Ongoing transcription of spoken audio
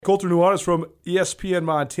Colter Nuanez from ESPN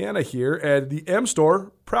Montana here, and the M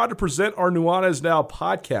Store, proud to present our Nuanez Now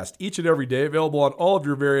podcast each and every day, available on all of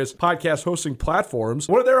your various podcast hosting platforms.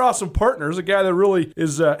 One of their awesome partners, a guy that really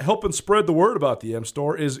is helping spread the word about the M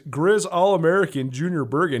Store, is Griz All-American Junior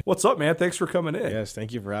Bergen. What's up, man? Thanks for coming in. Yes,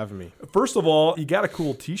 thank you for having me. First of all, you got a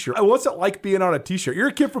cool t-shirt. What's it like being on a t-shirt? You're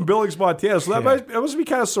a kid from Billings, Montana, so that must be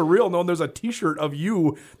kind of surreal knowing there's a t-shirt of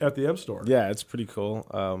you at the M Store. Yeah, it's pretty cool.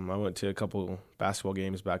 I went to a couple basketball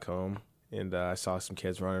games back home, and I saw some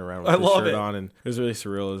kids running around with the shirt on, and it was really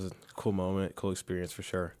surreal. It was a cool moment, cool experience for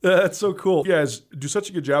sure. That's so cool. You guys do such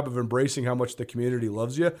a good job of embracing how much the community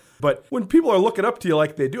loves you. But when people are looking up to you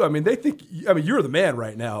like they do, they think, you're the man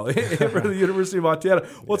right now for the University of Montana.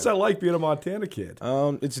 What's that like being a Montana kid?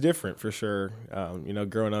 It's different for sure.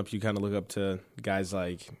 Growing up, you kind of look up to guys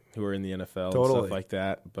like who are in the NFL and stuff like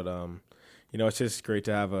that. But, it's just great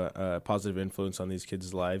to have a positive influence on these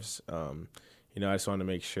kids' lives. I just want to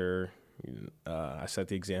make sure I set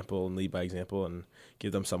the example and lead by example and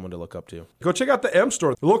give them someone to look up to. Go check out the M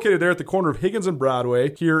Store. They're located there at the corner of Higgins and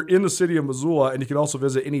Broadway here in the city of Missoula, and you can also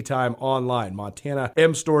visit anytime online,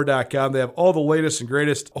 montanamstore.com. They have all the latest and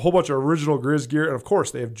greatest, a whole bunch of original Griz gear, and of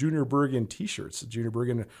course, they have Junior Bergen t-shirts. Junior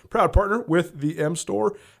Bergen, proud partner with the M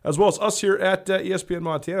Store, as well as us here at ESPN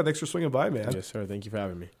Montana. Thanks for swinging by, man. Yes, sir. Thank you for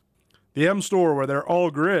having me. The M Store, where they're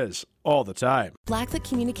all Griz all the time. Blackfoot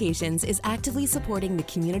Communications is actively supporting the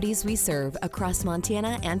communities we serve across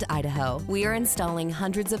Montana and Idaho. We are installing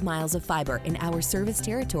hundreds of miles of fiber in our service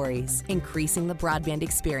territories, increasing the broadband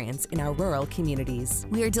experience in our rural communities.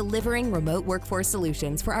 We are delivering remote workforce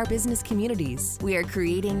solutions for our business communities. We are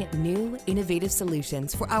creating new, innovative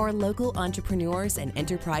solutions for our local entrepreneurs and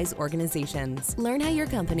enterprise organizations. Learn how your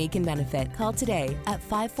company can benefit. Call today at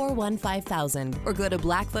 541-5000 or go to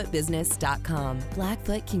blackfootbusiness.com.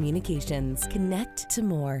 Blackfoot Communications. Connect to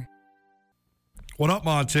more. What up,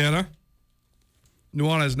 Montana?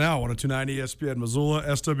 Nuanez Now, 102.9 ESPN Missoula,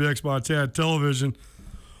 SWX Montana Television.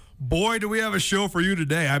 Boy, do we have a show for you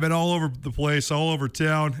today. I've been all over the place, all over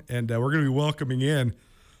town, and we're going to be welcoming in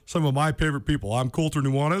some of my favorite people. I'm Colter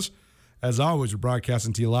Nuanez. As always, we're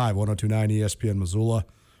broadcasting to you live, 102.9 ESPN Missoula.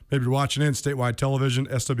 Maybe you're watching in statewide television,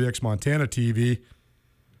 SWX Montana TV.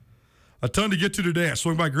 A ton to get to today. I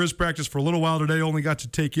swung by Griz practice for a little while today. Only got to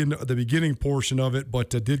take in the beginning portion of it,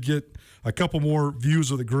 but did get a couple more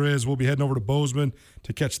views of the Griz. We'll be heading over to Bozeman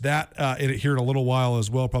to catch that here in a little while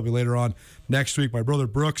as well, probably later on next week. My brother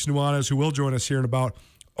Brooks Nuanez, who will join us here in about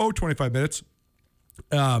 25 minutes.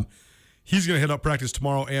 He's going to head up practice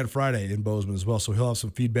tomorrow and Friday in Bozeman as well, so he'll have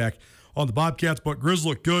some feedback on the Bobcats. But Griz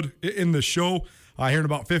looked good in the show. Here in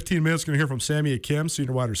about 15 minutes, going to hear from Sammy Akem,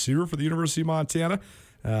 senior wide receiver for the University of Montana.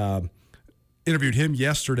 Interviewed him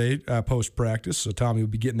yesterday post-practice, so Tommy will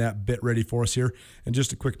be getting that bit ready for us here in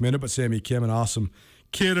just a quick minute. But Sammy Akem, an awesome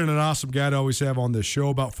kid and an awesome guy to always have on this show.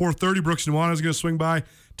 About 4:30, Brooks Nuanez is going to swing by,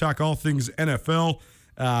 talk all things NFL.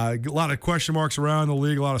 A lot of question marks around the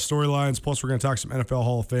league, a lot of storylines. Plus, we're going to talk some NFL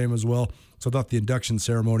Hall of Fame as well. So I thought the induction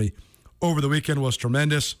ceremony over the weekend was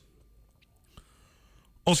tremendous.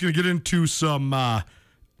 Also going to get into some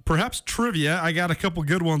perhaps trivia. I got a couple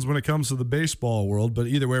good ones when it comes to the baseball world, but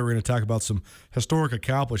either way, we're going to talk about some historic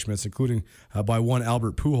accomplishments, including by one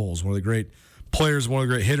Albert Pujols, one of the great players, one of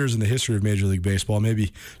the great hitters in the history of Major League Baseball.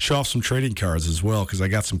 Maybe show off some trading cards as well, because I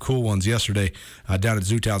got some cool ones yesterday down at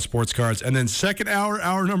Zootown Sports Cards. And then second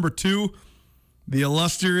hour number 2, the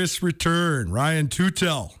illustrious return. Ryan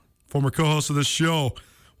Tutel, former co-host of this show,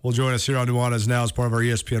 will join us here on Nuanez Now as part of our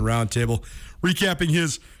ESPN Roundtable, recapping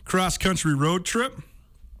his cross-country road trip.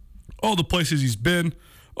 All the places he's been,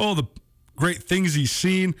 all the great things he's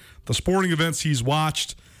seen, the sporting events he's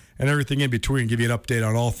watched, and everything in between. Give you an update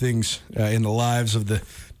on all things in the lives of the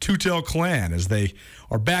Tutel clan as they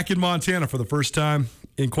are back in Montana for the first time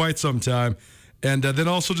in quite some time. And then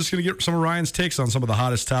also just going to get some of Ryan's takes on some of the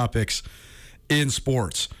hottest topics in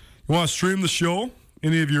sports. You want to stream the show?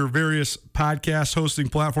 Any of your various podcast hosting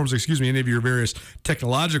platforms, any of your various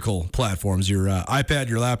technological platforms, your iPad,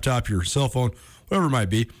 your laptop, your cell phone, whatever it might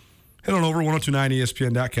be. Head on over to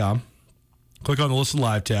 1029ESPN.com. Click on the Listen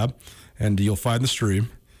Live tab, and you'll find the stream.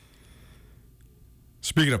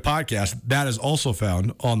 Speaking of podcasts, that is also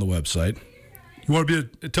found on the website. You want to be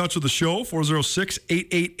in touch with the show,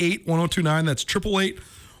 406-888-1029. That's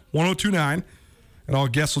 888-1029. And all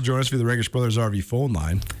guests will join us via the Rangish Brothers RV phone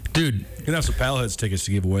line. Dude, you're going to have some Palheads tickets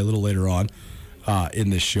to give away a little later on in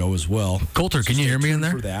this show as well. Colter, can you hear me in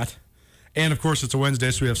there? For that. And, of course, it's a Wednesday,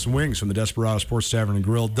 so we have some wings from the Desperado Sports Tavern and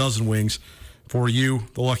Grill. Dozen wings for you,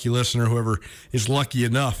 the lucky listener, whoever is lucky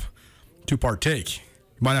enough to partake. You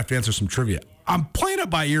might have to answer some trivia. I'm playing it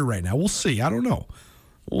by ear right now. We'll see. I don't know.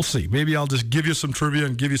 We'll see. Maybe I'll just give you some trivia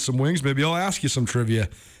and give you some wings. Maybe I'll ask you some trivia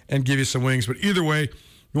and give you some wings. But either way,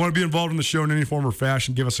 you want to be involved in the show in any form or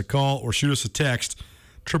fashion, give us a call or shoot us a text,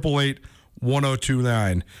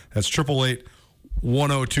 888-1029. That's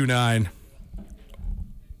 888-1029.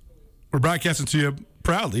 We're broadcasting to you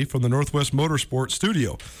proudly from the Northwest Motorsport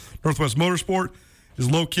studio. Northwest Motorsport is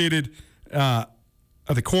located at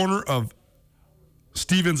the corner of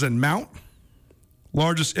Stevens and Mount,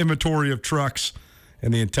 largest inventory of trucks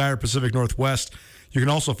in the entire Pacific Northwest. You can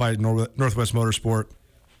also find Northwest Motorsport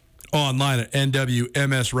online at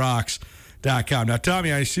nwmsrocks.com. Now,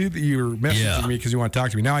 Tommy, I see that you were messaging me because you want to talk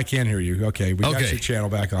to me. Now I can hear you. Okay, we got your channel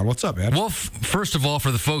back on. What's up, man? Well, first of all,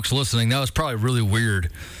 for the folks listening, that was probably really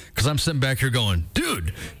weird because I'm sitting back here going,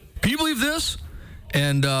 dude, can you believe this?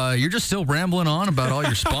 And you're just still rambling on about all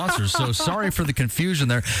your sponsors. So sorry for the confusion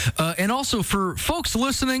there. And also for folks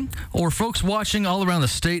listening or folks watching all around the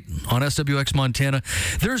state on SWX Montana,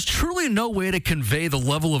 there's truly no way to convey the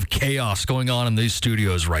level of chaos going on in these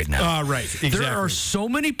studios right now. Right, exactly. There are so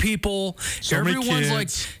many people. Everyone's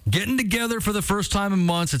like getting together for the first time in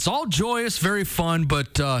months. It's all joyous, very fun.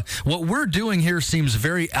 But what we're doing here seems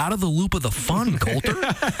very out of the loop of the fun, Colter.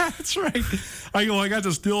 That's right. I got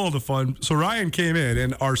to steal all the fun. So Ryan came in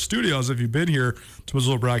our studios, if you've been here to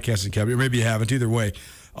Missoula Broadcasting Company, or maybe you haven't, either way,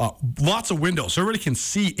 lots of windows. So everybody can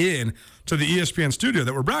see in to the ESPN studio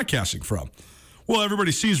that we're broadcasting from. Well,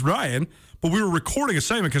 everybody sees Ryan, but we were recording a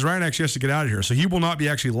segment because Ryan actually has to get out of here. So he will not be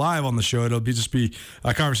actually live on the show. It'll just be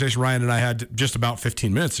a conversation Ryan and I had just about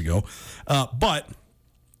 15 minutes ago. But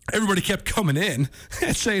everybody kept coming in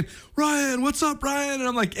and saying, Ryan, what's up, Ryan? And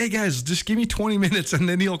I'm like, hey, guys, just give me 20 minutes, and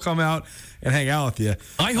then he'll come out and hang out with you.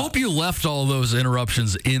 I hope you left all those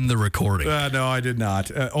interruptions in the recording. No, I did not.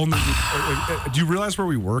 Do you realize where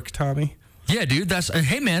we work, Tommy? Yeah, dude. That's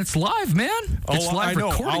hey, man. It's live, man. It's live I know.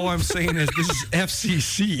 recording. All I'm saying is this is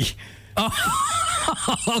FCC.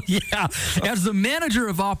 Oh, yeah. As the manager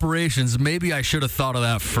of operations, maybe I should have thought of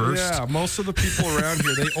that first. Yeah, most of the people around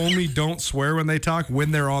here, they only don't swear when they talk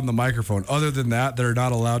when they're on the microphone. Other than that, they're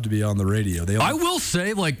not allowed to be on the radio. I will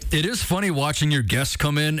say, it is funny watching your guests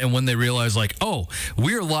come in and when they realize, oh,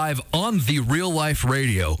 we're live on the real life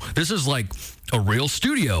radio. This is like a real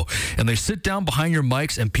studio. And they sit down behind your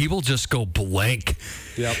mics and people just go blank.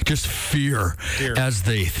 Yep. Just fear as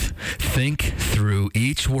they think through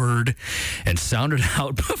each word and sound it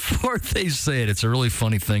out before they say it. It's a really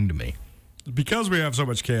funny thing to me. Because we have so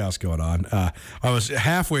much chaos going on, I was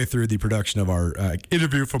halfway through the production of our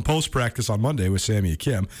interview from post-practice on Monday with Sammy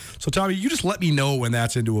Akem. So, Tommy, you just let me know when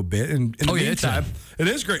that's into a bit. And in the meantime, it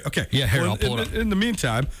is great. Okay. Yeah, here, I'll pull it up. In the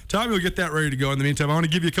meantime, Tommy will get that ready to go. In the meantime, I want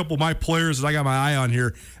to give you a couple of my players that I got my eye on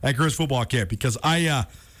here at Griz football camp because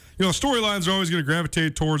storylines are always going to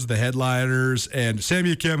gravitate towards the headliners. And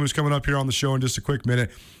Sammy Akem, who's coming up here on the show in just a quick minute,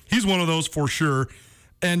 he's one of those for sure.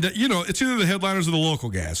 And, it's either the headliners or the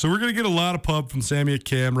local guys. So we're going to get a lot of pub from Sammy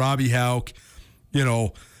Akem, Robbie Hauk,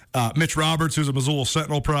 Mitch Roberts, who's a Missoula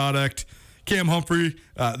Sentinel product, Cam Humphrey,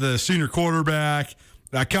 the senior quarterback,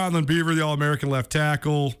 Conlon Beaver, the All-American left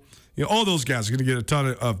tackle. All those guys are going to get a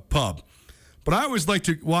ton of pub. But I always like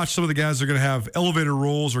to watch some of the guys that are going to have elevator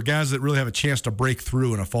roles or guys that really have a chance to break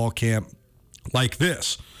through in a fall camp like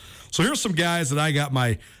this. So here's some guys that I got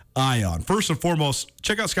my eye on. First and foremost,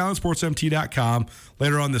 check out SkylineSportsMT.com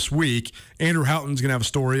later on this week. Andrew Houghton's going to have a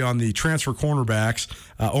story on the transfer cornerbacks,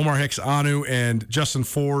 Omar Hicks-Anu and Justin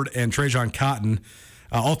Ford and Trajan Cotton.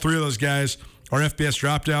 All three of those guys are FBS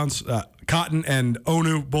dropdowns. Cotton and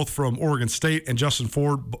Onu, both from Oregon State, and Justin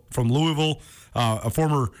Ford from Louisville, a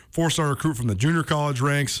former four-star recruit from the junior college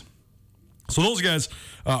ranks. So those guys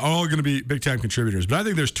are all going to be big-time contributors. But I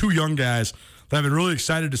think there's two young guys that I've been really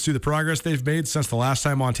excited to see the progress they've made since the last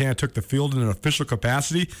time Montana took the field in an official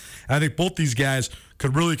capacity. And I think both these guys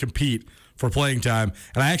could really compete for playing time.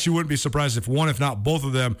 And I actually wouldn't be surprised if one, if not both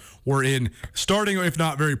of them, were in starting, if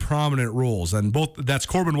not very prominent roles. And that's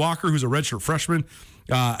Corbin Walker, who's a redshirt freshman.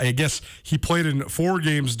 I guess he played in 4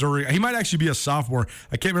 games he might actually be a sophomore.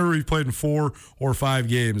 I can't remember if he played in 4 or 5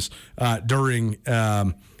 games during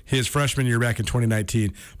his freshman year back in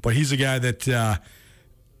 2019. But he's a guy that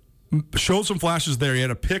showed some flashes there. He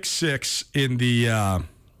had a pick 6 in the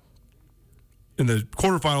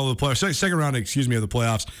quarterfinal of the playoffs, second round, of the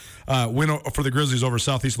playoffs, win for the Grizzlies over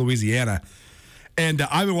Southeast Louisiana. And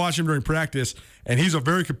I've been watching him during practice, and he's a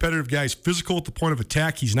very competitive guy. He's physical at the point of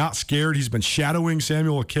attack. He's not scared. He's been shadowing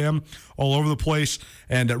Samuel Akem all over the place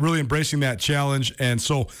and really embracing that challenge. And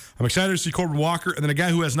so I'm excited to see Corbin Walker, and then a guy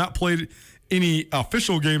who has not played any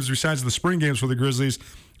official games besides the spring games for the Grizzlies,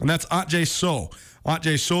 and that's Antje So. Aunt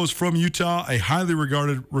Jay So's from Utah, a highly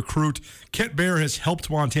regarded recruit. Kent Baer has helped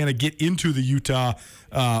Montana get into the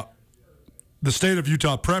state of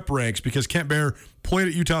Utah prep ranks because Kent Baer played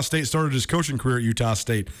at Utah State, started his coaching career at Utah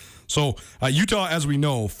State. So Utah, as we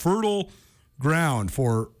know, fertile ground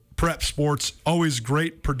for prep sports, always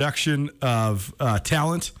great production of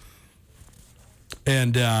talent.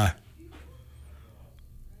 And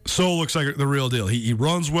So looks like the real deal. He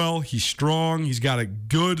runs well, he's strong, he's got a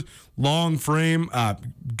good long frame,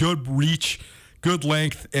 good reach, good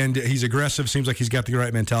length, and he's aggressive. Seems like he's got the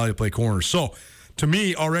right mentality to play corners. So, to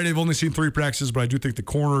me, already I've only seen 3 practices, but I do think the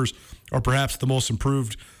corners are perhaps the most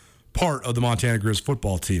improved part of the Montana Griz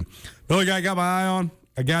football team. Another guy I got my eye on,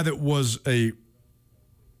 a guy that was a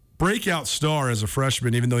breakout star as a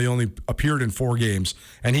freshman, even though he only appeared in 4 games,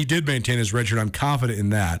 and he did maintain his redshirt. I'm confident in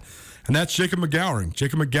that. And that's Jacob McGowering.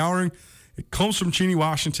 Jacob McGowering, it comes from Cheney,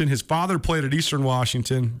 Washington. His father played at Eastern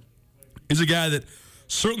Washington. He's a guy that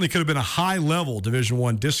certainly could have been a high-level Division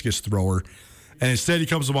I discus thrower, and instead he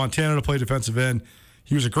comes to Montana to play defensive end.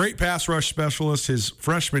 He was a great pass rush specialist his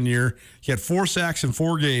freshman year. He had 4 sacks in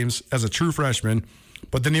 4 games as a true freshman,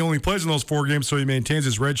 but then he only plays in those 4 games, so he maintains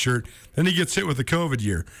his red shirt. Then he gets hit with the COVID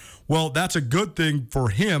year. Well, that's a good thing for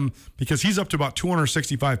him because he's up to about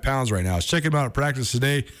 265 pounds right now. I was checking him out at practice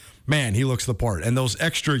today. Man, he looks the part. And those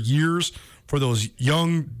extra years for those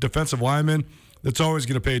young defensive linemen, that's always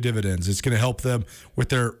going to pay dividends. It's going to help them with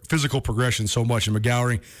their physical progression so much. And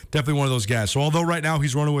McGowering, definitely one of those guys. So although right now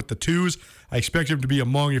he's running with the 2s, I expect him to be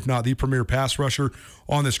among, if not the premier pass rusher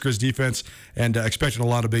on this Griz defense, and expecting a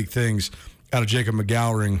lot of big things out of Jacob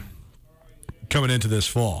McGowering coming into this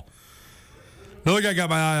fall. Another guy I got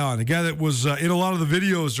my eye on, a guy that was in a lot of the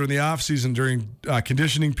videos during the offseason, during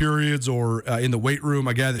conditioning periods or in the weight room,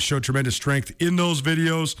 a guy that showed tremendous strength in those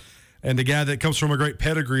videos, and a guy that comes from a great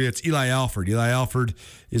pedigree. It's Eli Alford. Eli Alford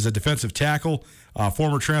is a defensive tackle,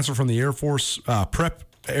 former transfer from the Air Force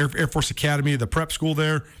Air Force Academy, the prep school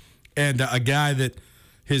there, and a guy that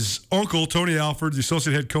his uncle, Tony Alford, the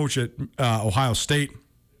associate head coach at Ohio State.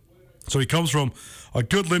 So he comes from a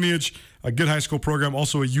good lineage, a good high school program,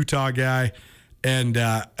 also a Utah guy, and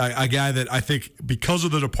a guy that I think because of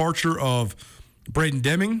the departure of Braden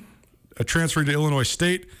Deming, transferring to Illinois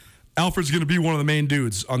State, Alfred's going to be one of the main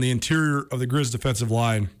dudes on the interior of the Griz defensive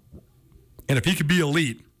line. And if he could be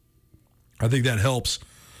elite, I think that helps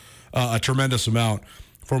a tremendous amount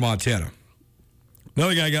for Montana.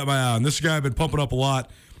 Another guy I got my eye on. This guy I've been pumping up a lot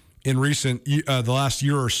in the last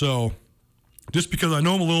year or so, just because I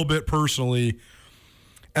know him a little bit personally,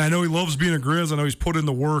 and I know he loves being a Griz. I know he's put in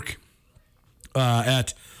the work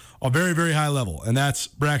at a very, very high level, and that's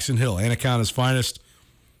Braxton Hill, Anaconda's finest.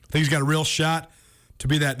 I think he's got a real shot to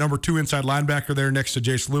be that number 2 inside linebacker there next to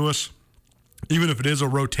Jace Lewis, even if it is a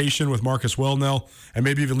rotation with Marcus Wellnell and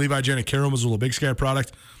maybe even Levi Janicaro, Missoula Big Sky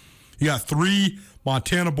product. You got 3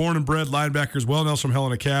 Montana born and bred linebackers, Wellnell's from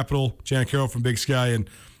Helena Capital, Janicaro from Big Sky,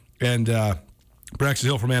 and Braxton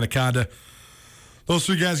Hill from Anaconda. Those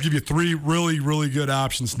 3 guys give you 3 really, really good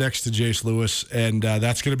options next to Jace Lewis, and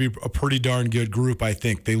that's going to be a pretty darn good group, I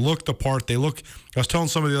think. They look the part. I was telling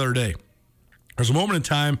somebody the other day, there's a moment in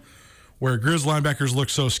time where Griz linebackers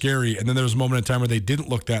look so scary, and then there was a moment in time where they didn't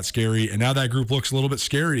look that scary, and now that group looks a little bit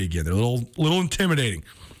scary again. They're a little intimidating,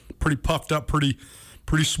 pretty puffed up, pretty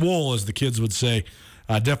swole, as the kids would say.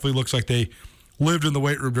 Definitely looks like they lived in the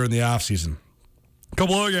weight room during the offseason. A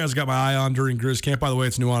couple other guys got my eye on during Griz camp. By the way,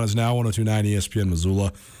 it's Nuanez now, 102.9 ESPN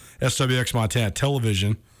Missoula, SWX Montana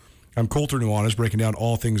Television. I'm Colter Nuanez, breaking down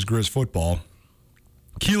all things Griz football.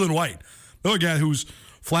 Keelan White, another guy who's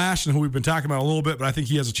flashed and who we've been talking about a little bit, but I think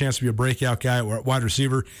he has a chance to be a breakout guy at wide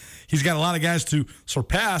receiver. He's got a lot of guys to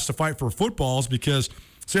surpass to fight for footballs because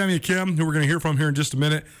Sammy Akem, who we're going to hear from here in just a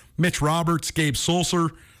minute, Mitch Roberts, Gabe Sulser,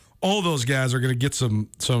 all those guys are going to get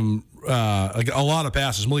a lot of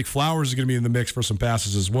passes. Malik Flowers is going to be in the mix for some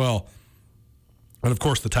passes as well. And, of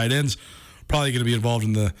course, the tight ends probably going to be involved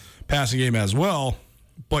in the passing game as well.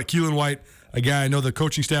 But Keelan White, a guy I know the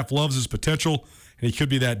coaching staff loves his potential, and he could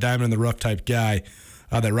be that diamond in the rough type guy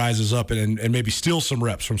that rises up and maybe steals some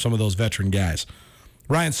reps from some of those veteran guys.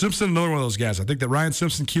 Ryan Simpson, another one of those guys. I think that Ryan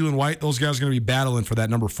Simpson, Keelan White, those guys are going to be battling for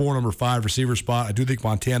that number 4, number 5 receiver spot. I do think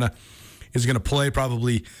Montana is going to play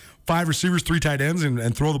probably 5 receivers, 3 tight ends,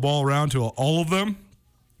 and throw the ball around to all of them.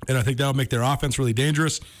 And I think that'll make their offense really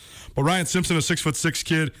dangerous. But Ryan Simpson, a 6'6"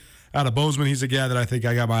 kid out of Bozeman, he's a guy that I think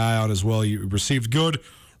I got my eye on as well. He received good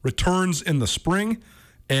returns in the spring.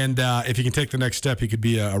 And if he can take the next step, he could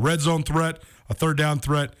be a red zone threat, a third down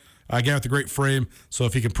threat, a guy with a great frame. So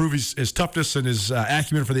if he can prove his toughness and his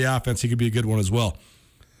acumen for the offense, he could be a good one as well.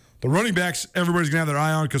 The running backs, everybody's going to have their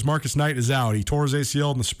eye on because Marcus Knight is out. He tore his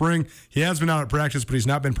ACL in the spring. He has been out at practice, but he's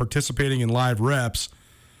not been participating in live reps.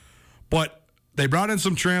 But they brought in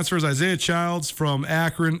some transfers. Isaiah Childs from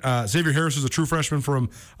Akron. Xavier Harris is a true freshman from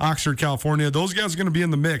Oxford, California. Those guys are going to be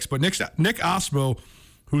in the mix. But Nick Osmo,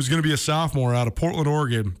 who's going to be a sophomore out of Portland,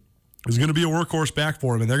 Oregon, is going to be a workhorse back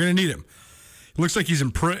for him, and they're going to need him. It looks like he's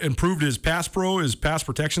improved his pass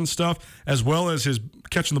protection stuff, as well as his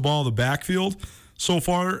catching the ball in the backfield. So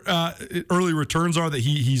far, early returns are that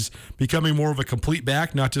he's becoming more of a complete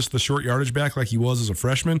back, not just the short yardage back like he was as a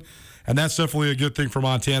freshman. And that's definitely a good thing for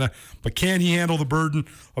Montana. But can he handle the burden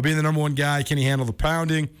of being the number one guy? Can he handle the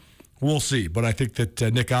pounding? We'll see. But I think that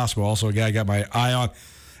Nick Osmo, also a guy I got my eye on.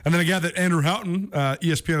 And then a guy that Andrew Houghton,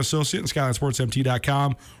 ESPN associate and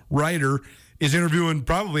SkylineSportsMT.com writer, is interviewing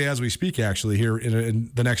probably as we speak, actually, here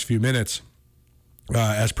in the next few minutes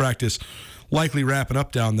as practice likely wrapping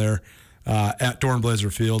up down there at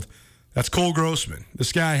Dornblaser Field. That's Cole Grossman.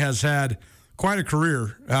 This guy has had quite a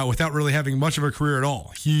career without really having much of a career at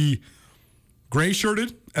all. He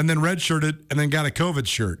gray-shirted and then red-shirted and then got a COVID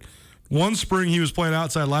shirt. One spring he was playing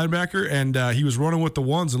outside linebacker, and he was running with the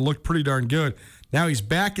ones and looked pretty darn good. Now he's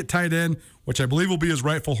back at tight end, which I believe will be his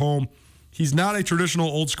rightful home. He's not a traditional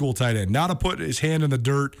old-school tight end, not a put his hand in the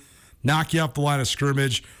dirt, knock you off the line of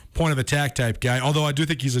scrimmage, point of attack type guy, although I do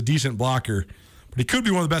think he's a decent blocker. But he could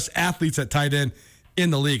be one of the best athletes at tight end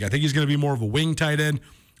in the league. I think he's going to be more of a wing tight end,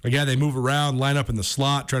 a guy they move around, line up in the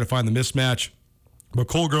slot, try to find the mismatch. But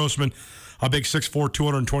Cole Grossman, a big 6'4",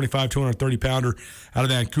 225, 230-pounder out of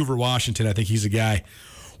Vancouver, Washington, I think he's a guy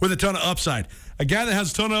with a ton of upside. A guy that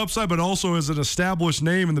has a ton of upside, but also is an established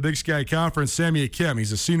name in the Big Sky Conference, Sammy Akem.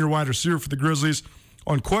 He's a senior wide receiver for the Grizzlies,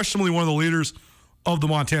 unquestionably one of the leaders of the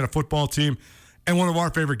Montana football team, and one of our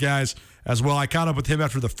favorite guys as well. I caught up with him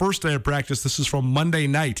after the first day of practice. This is from Monday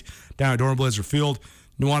night down at Dornblaser Field.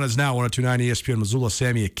 Nuanez now, 102.9 ESPN Missoula,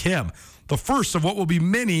 Sammy Akem. The first of what will be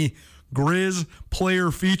many Griz player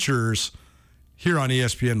features here on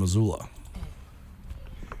ESPN Missoula.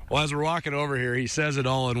 Well, as we're walking over here, he says it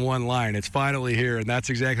all in one line. It's finally here, and that's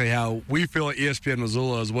exactly how we feel at ESPN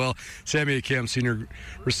Missoula as well. Sammy Akem, senior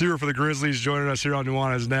receiver for the Grizzlies, joining us here on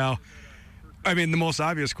Nuanez now. I mean, the most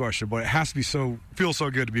obvious question, but it has to feel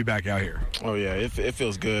so good to be back out here. Oh, yeah, it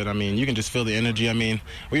feels good. I mean, you can just feel the energy. I mean,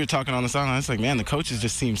 we were talking on the sideline. It's like, man, the coaches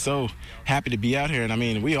just seem so happy to be out here. And, I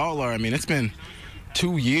mean, we all are. I mean, it's been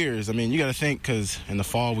 2 years. I mean, you got to think, because in the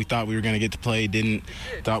fall we thought we were going to get to play,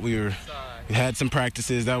 thought we had some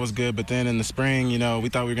practices, that was good, but then in the spring, we thought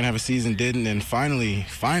we were going to have a season, didn't, and finally,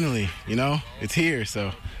 it's here.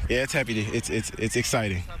 So, yeah, it's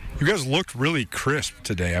exciting. You guys looked really crisp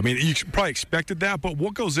today. I mean, you probably expected that, but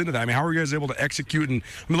what goes into that? I mean, how were you guys able to execute? And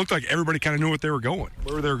it looked like everybody kind of knew where they were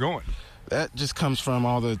going. That just comes from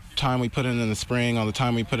all the time we put in the spring, all the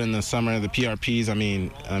time we put in the summer, the PRPs. I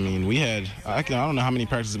mean, we had, I don't know how many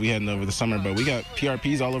practices we had over the summer, but we got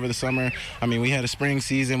PRPs all over the summer. I mean, we had a spring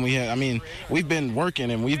season. We've been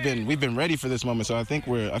working and we've been ready for this moment. So I think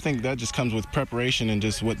that just comes with preparation and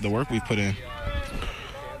just what the work we've put in.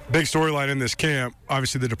 Big storyline in this camp,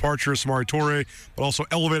 obviously the departure of Samari Torre, but also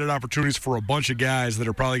elevated opportunities for a bunch of guys that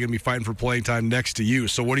are probably going to be fighting for playing time next to you.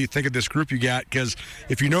 So what do you think of this group you got? Because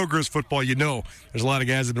if you know Griz football, you know there's a lot of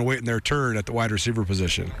guys that have been waiting their turn at the wide receiver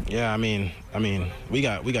position. Yeah, I mean, we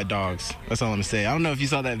got dogs. That's all I'm going to say. I don't know if you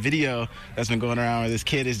saw that video that's been going around where this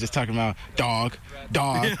kid is just talking about dog.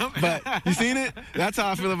 But you seen it? That's how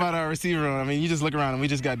I feel about our receiver room. I mean, you just look around and we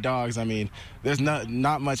just got dogs. I mean, there's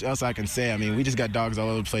not much else I can say. I mean, we just got dogs all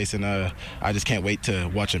over the place. And I just can't wait to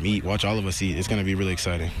watch them eat, watch all of us eat. It's going to be really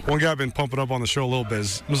exciting. One guy I've been pumping up on the show a little bit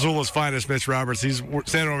is Missoula's finest, Mitch Roberts. He's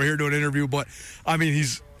standing over here doing an interview, but, I mean,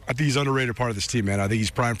 I think he's an underrated part of this team, man. I think he's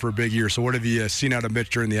primed for a big year. So what have you seen out of Mitch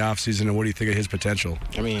during the offseason, and what do you think of his potential?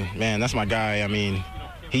 I mean, man, that's my guy. I mean,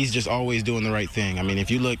 he's just always doing the right thing. I mean, if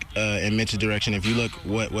you look in Mitch's direction, if you look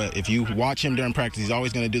if you watch him during practice, he's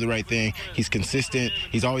always going to do the right thing. He's consistent.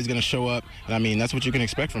 He's always going to show up. And I mean, that's what you can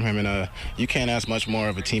expect from him. And you can't ask much more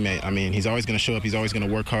of a teammate. I mean, he's always going to show up. He's always going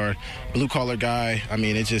to work hard. Blue collar guy. I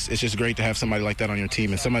mean, it's just great to have somebody like that on your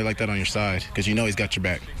team and somebody like that on your side because you know he's got your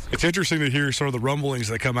back. It's interesting to hear sort of the rumblings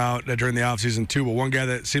that come out during the offseason too. But one guy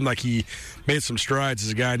that seemed like he made some strides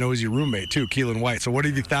is a guy I know is your roommate too, Keelan White. So what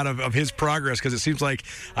have you thought of his progress? Because it seems like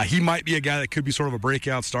he might be a guy that could be sort of a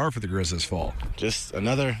breakout star for the Griz this fall. Just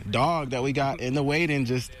another dog that we got in the waiting,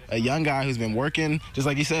 just a young guy who's been working, just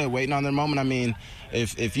like you said, waiting on their moment. I mean,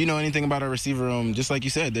 if you know anything about our receiver room, just like you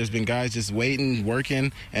said, there's been guys just waiting,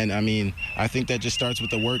 working, and I mean, I think that just starts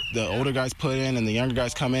with the work the older guys put in and the younger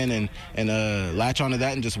guys come in and latch onto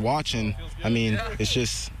that and just watch. And I mean, it's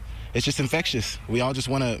just it's just infectious. We all just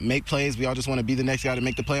want to make plays. We all just want to be the next guy to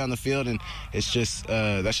make the play on the field, and it's just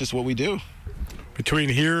that's just what we do. Between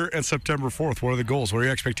here and September 4th, what are the goals? What are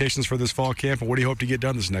your expectations for this fall camp, and what do you hope to get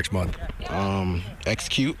done this next month?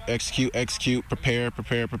 Execute,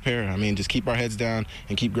 prepare. I mean, just keep our heads down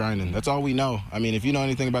and keep grinding. That's all we know. I mean, if you know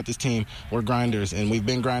anything about this team, we're grinders, and we've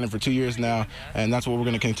been grinding for 2 years now, and that's what we're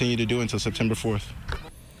going to continue to do until September 4th.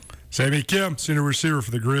 Sammy Akem, senior receiver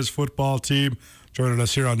for the Griz football team, joining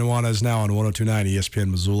us here on Nuanez Now on 102.9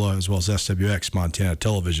 ESPN Missoula, as well as SWX Montana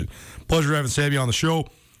Television. Pleasure having Sammy on the show.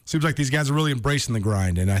 Seems like these guys are really embracing the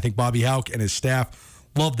grind, and I think Bobby Houck and his staff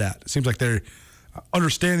love that. It seems like they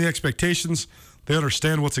understand the expectations. They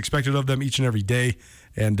understand what's expected of them each and every day,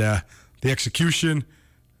 and the execution,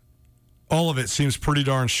 all of it seems pretty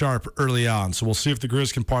darn sharp early on. So we'll see if the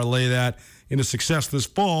Griz can parlay that into success this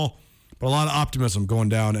fall, but a lot of optimism going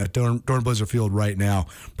down at Dornblaser Field right now.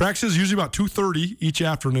 Practice is usually about 2:30 each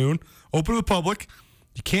afternoon, open to the public.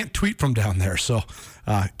 You can't tweet from down there, so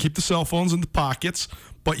keep the cell phones in the pockets.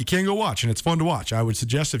 But you can go watch, and it's fun to watch. I would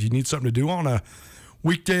suggest if you need something to do on a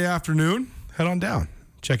weekday afternoon, head on down.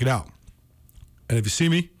 Check it out. And if you see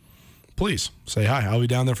me, please say hi. I'll be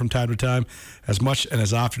down there from time to time as much and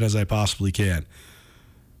as often as I possibly can.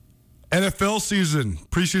 NFL season.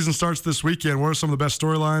 Preseason starts this weekend. What are some of the best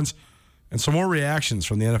storylines? And some more reactions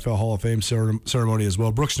from the NFL Hall of Fame ceremony as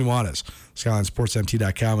well. Brooks Nuanez,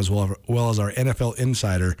 SkylineSportsMT.com, as well as our NFL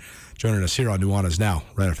insider, joining us here on Nuanez Now,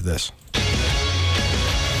 right after this.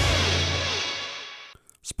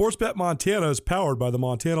 Sportsbet Montana is powered by the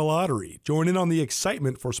Montana Lottery. Join in on the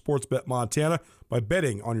excitement for Sportsbet Montana by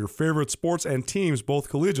betting on your favorite sports and teams both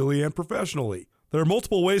collegially and professionally. There are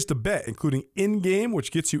multiple ways to bet, including in-game,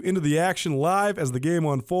 which gets you into the action live as the game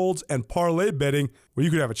unfolds, and parlay betting, where you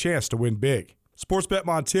could have a chance to win big. Sportsbet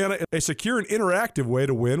Montana is a secure and interactive way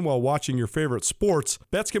to win while watching your favorite sports.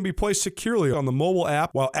 Bets can be placed securely on the mobile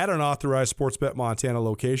app while at an authorized Sportsbet Montana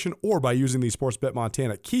location or by using the Sportsbet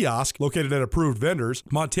Montana kiosk located at approved vendors.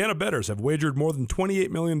 Montana bettors have wagered more than $28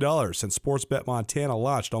 million since Sportsbet Montana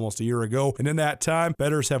launched almost a year ago, and in that time,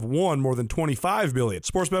 bettors have won more than $25 million.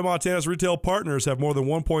 Sportsbet Montana's retail partners have more than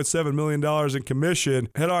 $1.7 million in commission.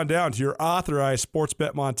 Head on down to your authorized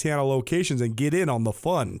Sportsbet Montana locations and get in on the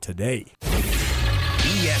fun today.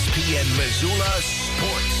 ESPN Missoula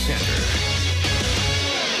Sports Center.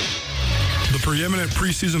 The preeminent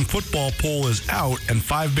preseason football poll is out, and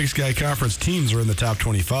 5 Big Sky Conference teams are in the top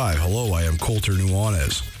 25. Hello, I am Colter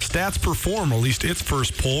Nuanez. Stats Perform released its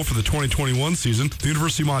first poll for the 2021 season. The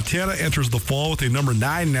University of Montana enters the fall with a number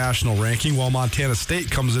 9 national ranking, while Montana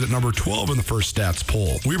State comes in at number 12 in the first stats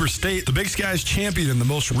poll. Weber State, the Big Sky's champion in the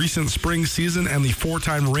most recent spring season and the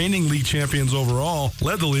 4-time reigning league champions overall,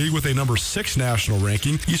 led the league with a number 6 national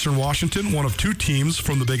ranking. Eastern Washington, one of 2 teams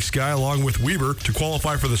from the Big Sky, along with Weber, to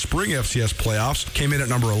qualify for the spring FCS playoffs, came in at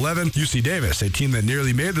number 11. UC Davis, a team that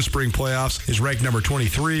nearly made the spring playoffs, is ranked number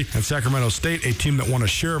 23. And Sacramento State, a team that won a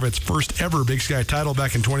share of its first ever Big Sky title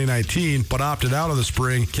back in 2019, but opted out of the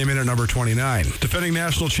spring, came in at number 29. Defending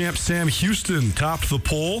national champ Sam Houston topped the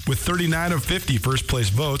poll with 39 of 50 first place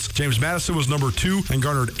votes. James Madison was number 2 and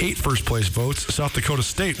garnered 8 first place votes. South Dakota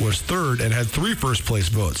State was 3rd and had 3 first place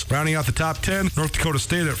votes. Rounding out the top 10, North Dakota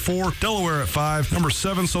State at 4, Delaware at 5, number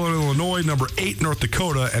 7 Southern Illinois, number 8 North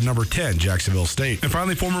Dakota, and number 10 Jacksonville State. And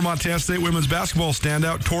finally, former Montana State women's basketball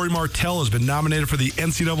standout Tori Martell has been nominated for the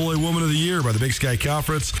NCAA Woman of the Year by the Big Sky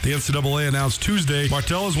Conference. The NCAA announced Tuesday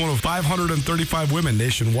Martell is one of 535 women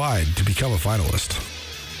nationwide to become a finalist.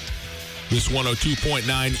 This 102.9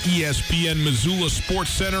 ESPN Missoula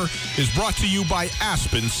Sports Center is brought to you by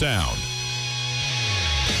Aspen Sound.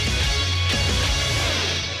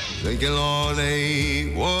 Thinking on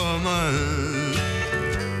a woman.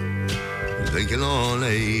 Thinking on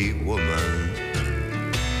a woman.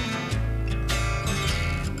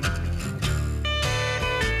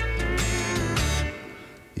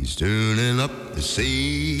 He's tuning up the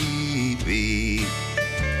CV.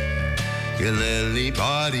 Can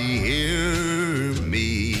anybody hear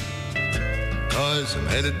me? 'Cause I'm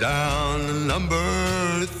headed down to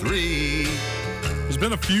number 3. There's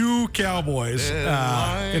been a few Cowboys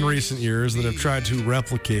in recent years that have tried to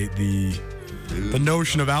replicate the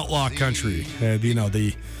notion of outlaw country.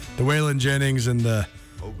 The Waylon Jennings and the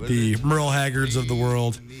Merle Haggards of the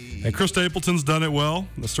world. And Chris Stapleton's done it well.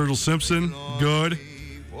 The Sturgill Simpson, good.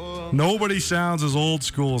 Nobody sounds as old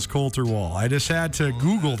school as Colter Wall. I just had to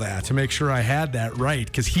Google that to make sure I had that right,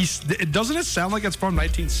 because doesn't it sound like it's from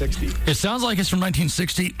 1960? It sounds like it's from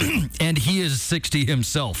 1960, and he is 60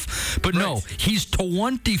 himself. But right. No, he's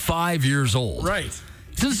 25 years old. Right.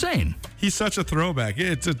 It's insane. He's such a throwback.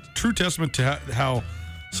 It's a true testament to how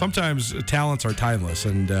sometimes talents are timeless,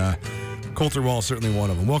 and Colter Wall is certainly one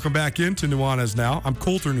of them. Welcome back into Nuanez Now. I'm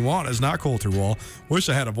Colter Nuanez, not Colter Wall. Wish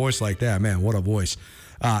I had a voice like that. Man, what a voice.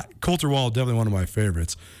 Colter Wall, definitely one of my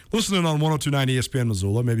favorites. Listening on 102.9 ESPN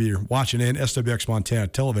Missoula. Maybe you're watching in SWX Montana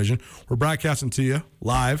Television. We're broadcasting to you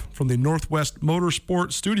live from the Northwest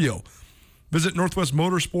Motorsport Studio. Visit Northwest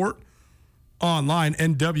Motorsport online,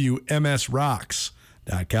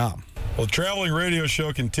 nwmsrocks.com. Well, the traveling radio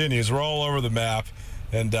show continues. We're all over the map.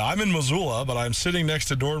 And I'm in Missoula, but I'm sitting next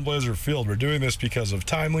to Dornblaser Field. We're doing this because of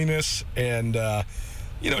timeliness and,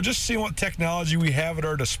 just seeing what technology we have at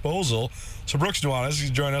our disposal. So Brooks Nuanez,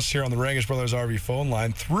 he's joining us here on the Rangish Brothers RV phone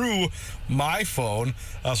line through my phone.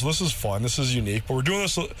 So this is fun. This is unique. But we're doing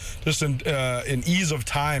this just in ease of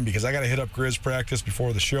time because I got to hit up Griz practice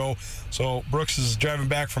before the show. So Brooks is driving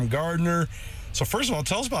back from Gardner. So first of all,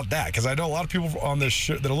 tell us about that, because I know a lot of people on this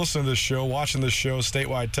show that are listening to this show, watching this show,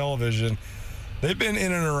 statewide television, they've been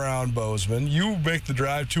in and around Bozeman. You make the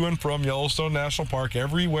drive to and from Yellowstone National Park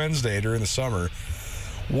every Wednesday during the summer.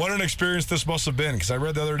 What an experience this must have been, because I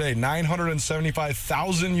read the other day,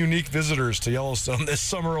 975,000 unique visitors to Yellowstone this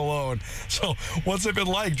summer alone. So what's it been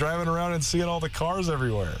like driving around and seeing all the cars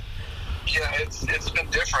everywhere? Yeah, it's been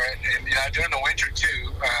different. And I do it in the winter,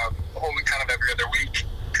 too. Only kind of every other week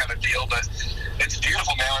kind of deal. But it's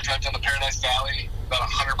beautiful, man. I drive down the Paradise Valley, about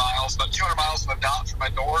 100 miles, about 200 miles from the dot from my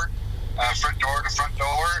door. Front door to front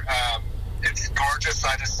door. It's gorgeous.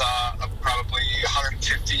 I just saw probably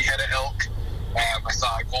 150 head of elk. I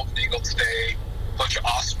saw a golden eagle today, a bunch of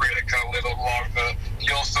osprey that kind of live along the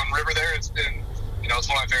Yellowstone River there. It's been, it's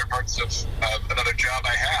one of my favorite parts of another job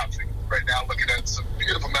I have. Right now, looking at some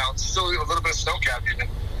beautiful mountains, still a little bit of snow cap even,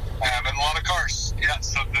 and a lot of cars. Yeah,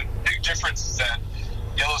 so the big difference is that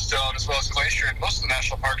Yellowstone, as well as Glacier, and most of the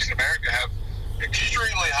national parks in America have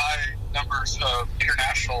extremely high numbers of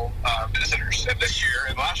international visitors. And this year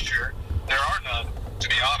and last year, there are none, to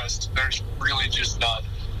be honest. There's really just none.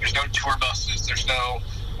 There's no tour buses. There's no,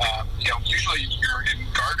 usually you're in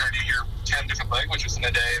Gardner and you hear 10 different languages in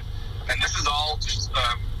a day. And this is all just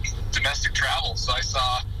domestic travel. So I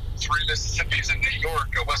saw 3 Mississippis in New York,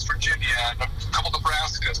 West Virginia, and a couple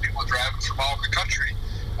Nebraskas. People driving from all over the country.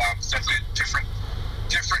 It's definitely a different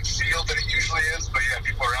field than it usually is. But yeah,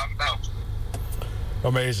 people are out and about.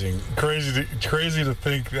 Amazing. Crazy to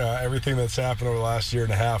think everything that's happened over the last year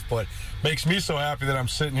and a half, but makes me so happy that I'm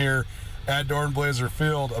sitting here at Dornblaser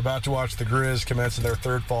Field about to watch the Griz commencing their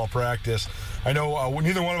third fall practice. I know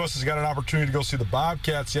neither one of us has got an opportunity to go see the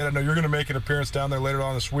Bobcats yet. I know you're going to make an appearance down there later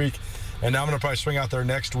on this week, and I'm going to probably swing out there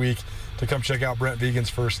next week to come check out Brent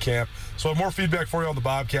Vigen's first camp. So I have more feedback for you on the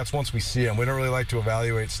Bobcats once we see them. We don't really like to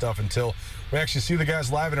evaluate stuff until we actually see the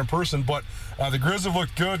guys live and in person, but the Griz have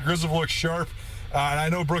looked good. Griz have looked sharp. And I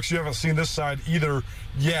know, Brooks, you haven't seen this side either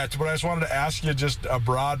yet, but I just wanted to ask you just a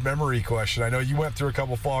broad memory question. I know you went through a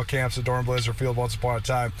couple fall camps at Dornblaser Field once upon a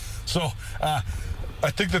time. So I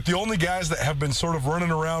think that the only guys that have been sort of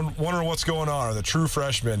running around wondering what's going on are the true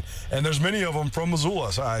freshmen. And there's many of them from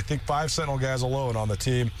Missoula. So I think 5 Sentinel guys alone on the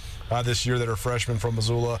team this year that are freshmen from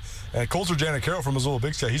Missoula. And Colter Nuanez from Missoula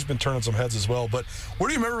Big Sky, he's been turning some heads as well. But what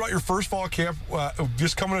do you remember about your first fall camp,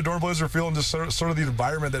 just coming to Dornblaser Field and just sort of the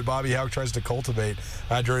environment that Bobby Houck tries to cultivate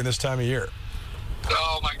during this time of year?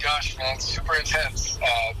 Oh, my gosh, man. It's super intense.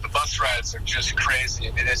 The bus rides are just crazy.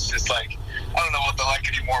 I mean, it's just like, I don't know what they're like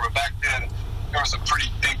anymore, but back then there was a pretty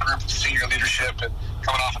big group of senior leadership and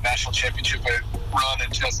coming off a national championship run in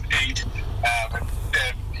 2008. And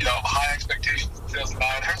high expectations in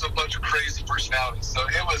 2009. There's a bunch of crazy personalities. So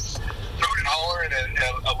it was hoot and holler and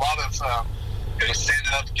a lot of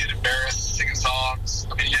standing up, getting embarrassed, singing songs.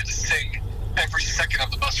 I mean, you had to sing every second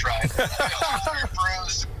of the bus ride. You're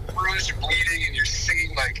bruised and bleeding, and you're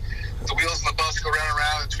singing like the wheels on the bus go round and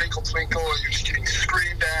round, and twinkle, twinkle, and you're just getting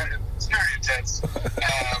screamed at. And it's very intense. I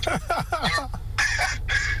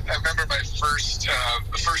remember my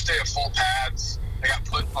the first day of full pads. I got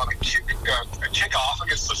put on a kickoff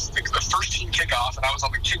against the first team kickoff, and I was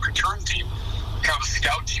on the kick return team, kind of a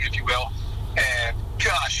scout team, if you will. And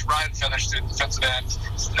gosh, Ryan Featherston, defensive end,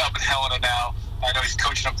 is up in Helena now. I know he's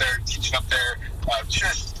coaching up there, teaching up there.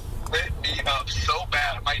 Just lit me up so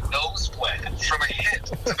bad. My nose bled from a hit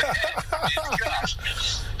to the head. I mean, gosh.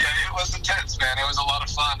 Yeah, it was intense, man. It was a lot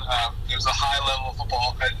of fun. It was a high level of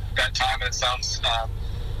football at that time, and it sounds, as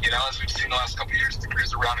we've seen the last couple of years, the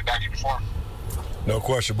Griz are rounding back into form. No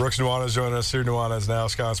question. Brooks Nuanez joining us here. Nuanez Now,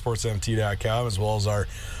 SkylineSportsMT.com, as well as our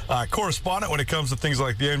correspondent when it comes to things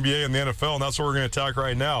like the NBA and the NFL, and that's what we're going to talk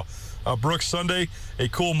right now. Brooks, Sunday, a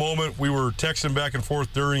cool moment. We were texting back and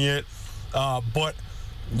forth during it, but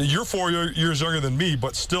you're 4 years younger than me,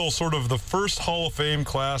 but still sort of the first Hall of Fame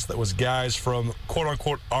class that was guys from,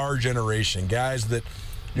 quote-unquote, our generation, guys that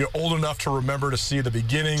you're old enough to remember to see the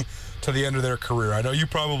beginning to the end of their career. I know you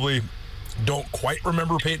probably don't quite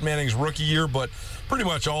remember Peyton Manning's rookie year, but pretty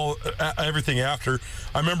much everything after.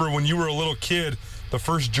 I remember when you were a little kid, the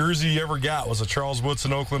first jersey you ever got was a Charles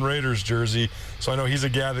Woodson Oakland Raiders jersey. So I know he's a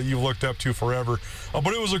guy that you've looked up to forever.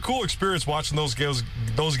 But it was a cool experience watching those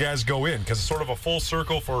guys go in, because it's sort of a full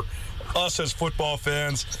circle for us as football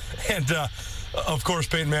fans. And, of course,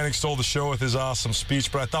 Peyton Manning stole the show with his awesome speech.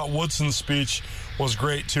 But I thought Woodson's speech was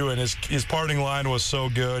great, too, and his parting line was so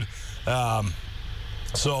good.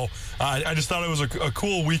 So I just thought it was a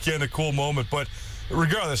cool weekend, a cool moment. But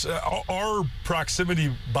regardless, our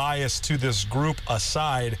proximity bias to this group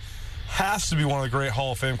aside, has to be one of the great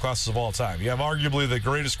Hall of Fame classes of all time. You have arguably the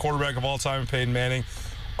greatest quarterback of all time in Peyton Manning,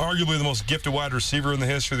 arguably the most gifted wide receiver in the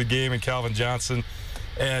history of the game in Calvin Johnson,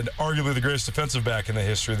 and arguably the greatest defensive back in the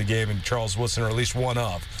history of the game in Charles Woodson, or at least one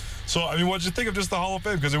of. So, I mean, what did you think of just the Hall of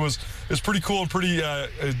Fame? Because it was pretty cool and pretty a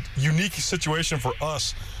unique situation for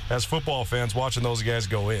us as football fans watching those guys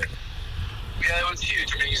go in. Yeah, it was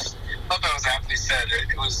huge. I mean, like I was aptly said,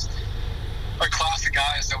 it was a class of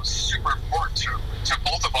guys that was super important to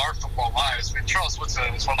both of our football lives. I mean, Charles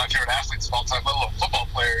Woodson is one of my favorite athletes of all time, let alone football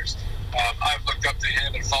players. I've looked up to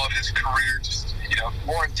him and followed his career just,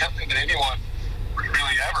 more intently than anyone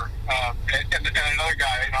really ever. And another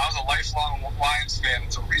guy, I was a lifelong Lions fan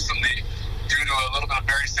until recently, due to a little bit of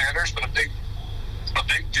Barry Sanders, but a big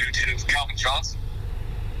due to Calvin Johnson,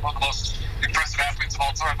 one of the most impressive athletes of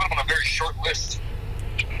all time. I put him on a very short list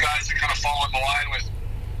of guys that kind of fall in the line with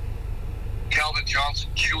Calvin Johnson.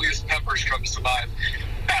 Julius Peppers comes to mind.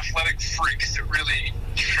 Athletic freaks that really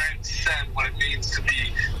transcend what it means to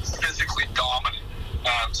be physically dominant.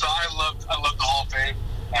 So I love the Hall of Fame.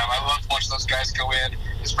 I love watching those guys go in.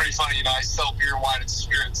 It's pretty funny, I sell beer, wine, and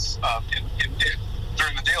spirits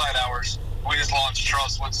during the daylight hours. We just launched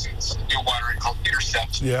Charles Woodson's new winery called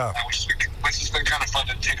Intercept, which has been kind of fun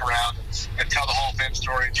to take around and tell the Hall of Fame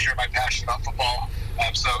story and share my passion about football.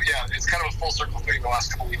 It's kind of a full circle thing the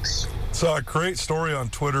last couple weeks. Saw a great story on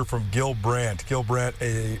Twitter from Gil Brandt. Gil Brandt,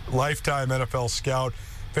 a lifetime NFL scout,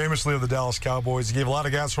 famously of the Dallas Cowboys. He gave a lot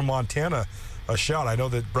of guys from Montana a shout. I know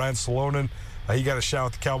that Brian Salonen, he got a shout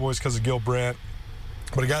with the Cowboys because of Gil Brandt,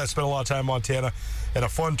 but a guy that spent a lot of time in Montana and a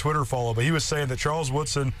fun Twitter follow. But he was saying that Charles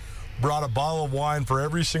Woodson brought a bottle of wine for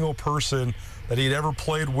every single person that he'd ever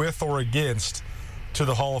played with or against to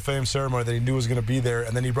the Hall of Fame ceremony that he knew was going to be there,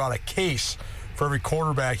 and then he brought a case for every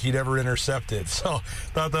quarterback he'd ever intercepted. So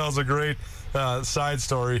thought that was a great side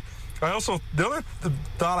story. The other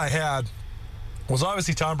thought I had was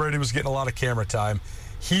obviously Tom Brady was getting a lot of camera time.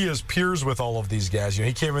 He is peers with all of these guys.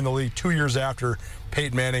 He came in the league 2 years after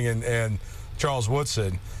Peyton Manning and Charles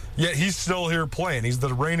Woodson, yet he's still here playing. He's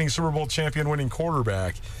the reigning Super Bowl champion winning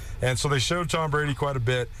quarterback. And so they showed Tom Brady quite a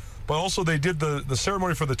bit. But also they did the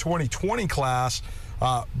ceremony for the 2020 class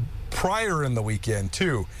prior in the weekend,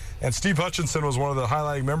 too. And Steve Hutchinson was one of the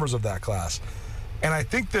highlighting members of that class. And I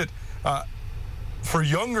think that for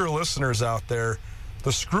younger listeners out there,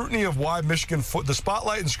 the scrutiny of why the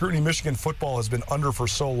spotlight and scrutiny Michigan football has been under for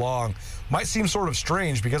so long might seem sort of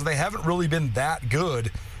strange, because they haven't really been that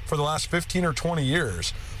good for the last 15 or 20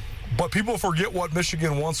 years. But people forget what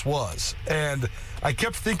Michigan once was. And I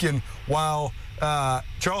kept thinking while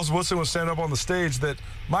Charles Woodson was standing up on the stage that,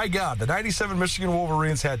 my God, the 97 Michigan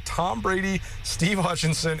Wolverines had Tom Brady, Steve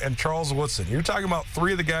Hutchinson, and Charles Woodson. You're talking about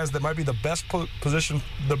three of the guys that might be the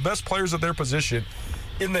best players at their position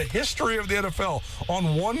in the history of the NFL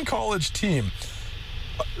on one college team.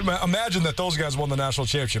 Imagine that those guys won the national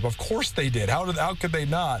championship. Of course they did. How could they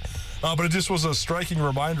not? But it just was a striking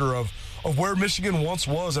reminder of where Michigan once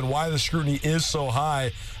was and why the scrutiny is so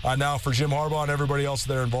high now for Jim Harbaugh and everybody else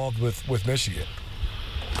that are involved with Michigan.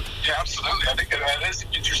 Yeah, absolutely. I think that is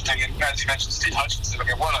interesting. And as you mentioned, Steve Hutchinson, I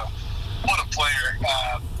mean, what a player.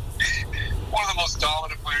 One of the most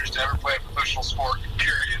dominant players to ever play a professional sport,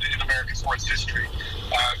 period, in American sports history.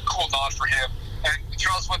 Cool nod for him. And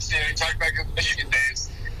Charles Woodson, you talked back in the Michigan days.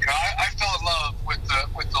 I fell in love with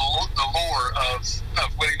the lore of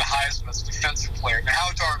winning the Heisman as a defensive player. And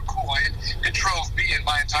how darn cool it drove me in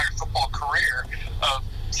my entire football career of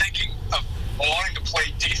wanting to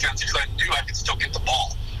play defense, because I knew I could still get the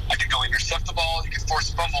ball. I could go intercept the ball, you could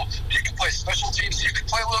force a fumble, you could play special teams, you could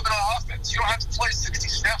play a little bit of offense. You don't have to play 60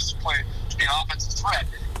 snaps to be an offensive threat.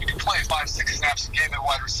 You can play 5-6 snaps a game at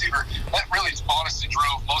wide receiver. That really honestly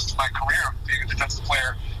drove most of my career of being a defensive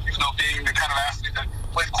player, even though being the kind of athlete that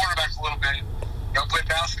played quarterback a little bit, played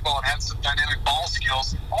basketball and had some dynamic ball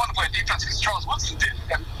skills. I wanted to play defense because Charles Woodson did.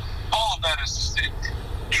 And all of that is just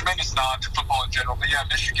tremendous nod to football in general. But yeah,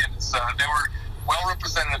 Michigan, they were well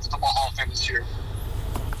represented at the Football Hall of Fame this year.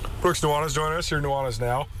 Brooks Nuanez joining us here, Nuanez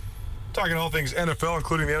Now. Talking all things NFL,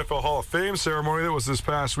 including the NFL Hall of Fame ceremony that was this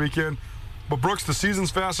past weekend. But Brooks, the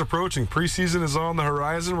season's fast approaching. Preseason is on the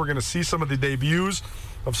horizon. We're going to see some of the debuts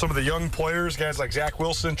of some of the young players, guys like Zach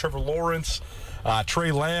Wilson, Trevor Lawrence,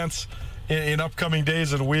 Trey Lance, in upcoming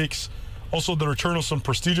days and weeks. Also, the return of some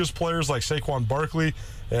prestigious players like Saquon Barkley.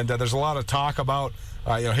 And there's a lot of talk about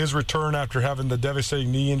his return after having the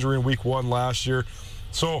devastating knee injury in Week 1 last year.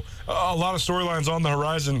 So a lot of storylines on the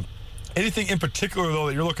horizon. Anything in particular, though,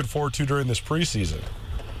 that you're looking forward to during this preseason?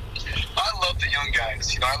 I love the young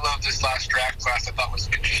guys. I love this last draft class. I thought was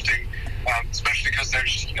interesting, especially because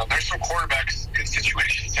there's some quarterbacks in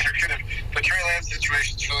situations that are going to. The Trey Lance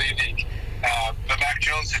situation is really unique. The Mac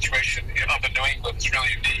Jones situation up in New England is really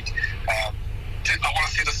unique. I want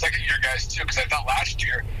to see the second-year guys, too, because I thought last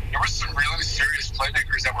year there were some really serious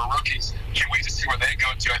playmakers that were rookies. Can't wait to see where they go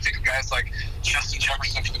to. I think of guys like Justin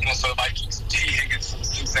Jefferson from the Minnesota Vikings, T. Higgins from the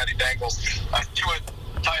Cincinnati Bengals, Tua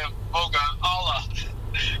Tagovailoa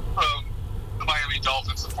from the Miami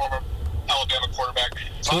Dolphins, the former Alabama quarterback.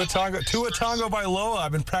 Tua Tagovailoa.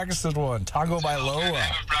 I've been practicing one. Tagovailoa. I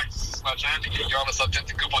haven't practiced as much. I had to get you on the subject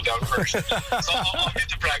to Google down first. So I'll get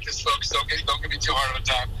to practice, folks. Don't give me too hard of a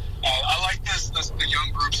time. I like the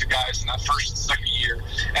young groups of guys in that first and second year.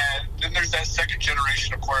 And then there's that second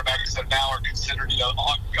generation of quarterbacks that now are considered,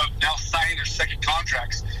 now signing their second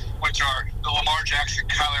contracts, which are the Lamar Jackson,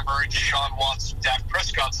 Kyler Murray, Deshaun Watson, Dak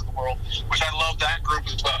Prescott's of the world, which I love that group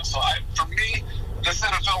as well. So for me, this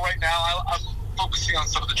NFL right now, I'm focusing on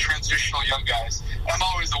some of the transitional young guys. I'm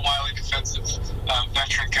always a wily defensive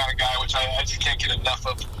veteran kind of guy, which I just can't get enough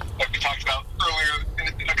of. Like we talked about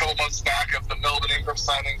earlier in a couple months back of the Melvin Ingram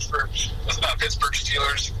signings for the Pittsburgh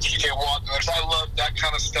Steelers, TJ Watt. I love that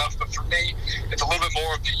kind of stuff. But for me, it's a little bit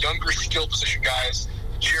more of the younger skill position guys,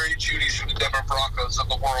 Jerry Jeudy's from the Denver Broncos of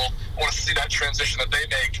the world. I want to see that transition that they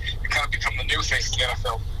make and kind of become the new face of the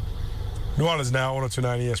NFL. Nuanez Now,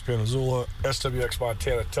 102.9 ESPN Missoula, SWX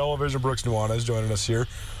Montana Television. Brooks Nuanez joining us here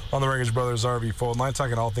on the Rangers Brothers RV phone line,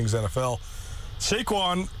 talking all things NFL.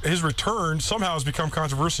 Saquon, his return somehow has become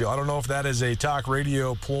controversial. I don't know if that is a talk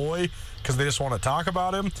radio ploy because they just want to talk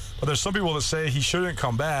about him, but there's some people that say he shouldn't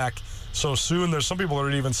come back so soon. There's some people that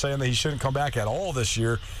are even saying that he shouldn't come back at all this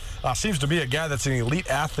year. Seems to be a guy that's an elite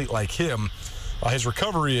athlete like him. His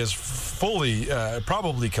recovery is fully,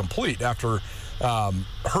 probably complete after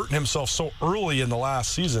hurting himself so early in the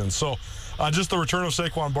last season. So just the return of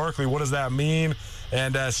Saquon Barkley, what does that mean?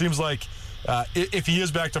 And it seems like if he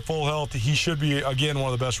is back to full health, he should be, again,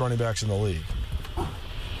 one of the best running backs in the league.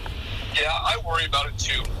 Yeah, I worry about it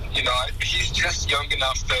too. He's just young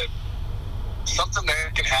enough that something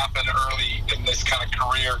that can happen early in this kind of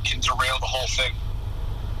career can derail the whole thing.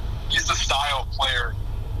 He's the style player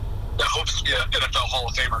that hopes to be an NFL Hall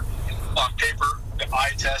of Famer. On paper, the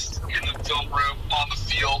eye test, in the film room, on the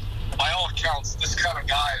field, by all accounts, this kind of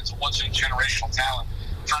guy is a once-in-a-generational talent.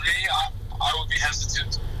 For me, I would be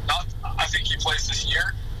hesitant. I think he plays this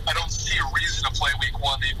year. I don't see a reason to play Week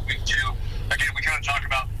 1, maybe Week 2. Again, we kind of talk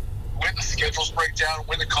about when the schedules break down,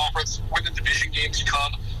 when the conference, when the division games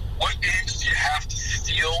come. What games do you have to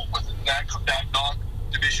steal within that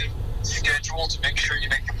non-division schedule to make sure you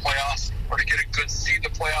make the playoffs or to get a good seed in the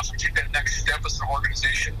playoffs or take that next step as an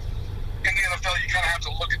organization? In the NFL, you kind of have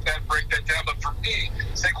to look at that, break that down. But for me,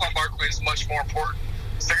 Saquon Barkley is much more important.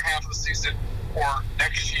 Second half of the season or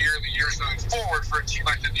next year, the years moving forward for a team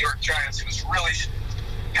like the New York Giants, who's really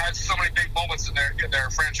had so many big moments in their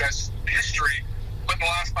franchise history, but in the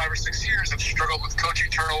last 5 or 6 years have struggled with coaching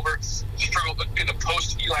turnover, struggled in the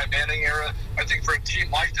post-Eli Manning era. I think for a team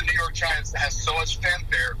like the New York Giants that has so much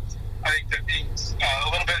fanfare, I think that being a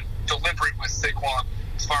little bit deliberate with Saquon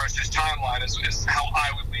as far as his timeline is how I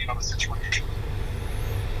would lean on the situation.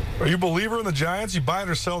 Are you a believer in the Giants? You buy it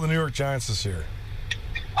or sell the New York Giants this year?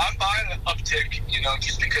 I'm buying an uptick,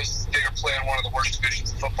 just because they are playing one of the worst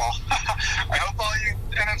divisions in football. I hope all you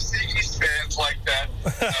NFC East fans like that.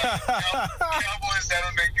 Cowboys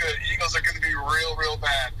haven't been good. Eagles are going to be real, real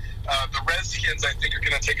bad. The Redskins, I think, are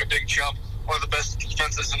going to take a big jump. One of the best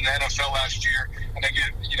defenses in the NFL last year. And they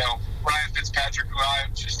get, Ryan Fitzpatrick, who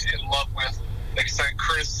I'm just in love with. They signed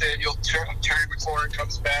Curtis Samuel. Terry McLaurin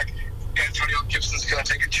comes back. Antonio Gibson's going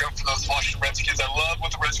to take a jump for those Washington Redskins. I love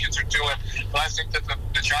what the Redskins are doing, but I think that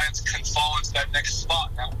the Giants can fall into that next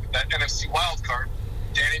spot now, that NFC wild card.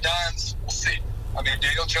 Danny Dimes, we'll see.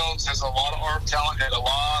 Daniel Jones has a lot of arm talent and a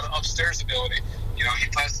lot of upstairs ability. He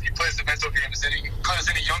plays the mental game as any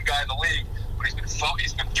young guy in the league, but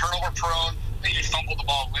he's been turnover prone. He fumbled the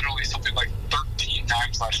ball literally something like 13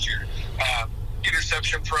 times last year.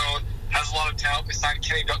 interception prone, has a lot of talent. They signed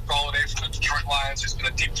Kenny Galladay from the Detroit Lions, who's been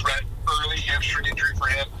a deep threat. Early hamstring injury for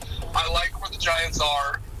him. I like where the Giants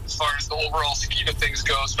are as far as the overall scheme of things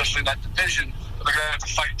go, especially in that division. But they're going to have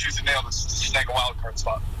to fight tooth and nail to snag a wild card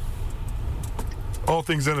spot. All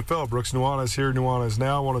things NFL. Brooks Nuanez here. Nuanez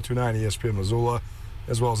Now, 102.9 ESPN Missoula,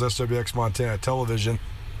 as well as SWX Montana Television.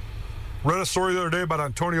 Read a story the other day about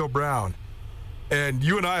Antonio Brown. And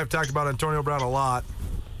you and I have talked about Antonio Brown a lot.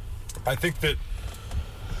 I think that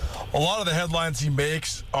a lot of the headlines he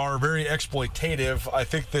makes are very exploitative. I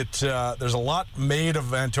think that there's a lot made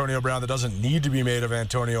of Antonio Brown that doesn't need to be made of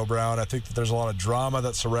Antonio Brown. I think that there's a lot of drama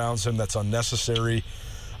that surrounds him that's unnecessary.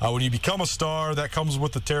 When you become a star, that comes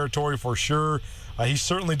with the territory for sure. He's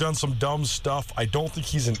certainly done some dumb stuff. I don't think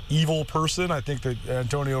he's an evil person. I think that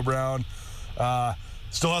Antonio Brown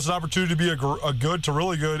still has an opportunity to be a good to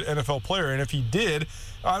really good NFL player. And if he did,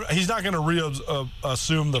 he's not going to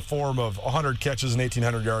assume the form of 100 catches and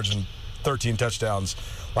 1,800 yards and 13 touchdowns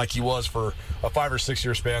like he was for a 5 or 6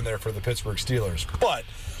 year span there for the Pittsburgh Steelers. But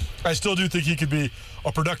I still do think he could be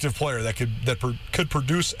a productive player that could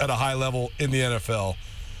produce at a high level in the NFL.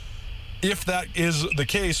 If that is the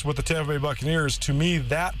case with the Tampa Bay Buccaneers, to me,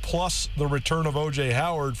 that plus the return of O.J.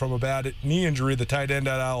 Howard from a bad knee injury, the tight end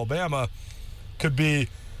at Alabama, could be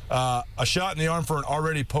a shot in the arm for an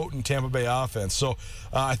already potent Tampa Bay offense. So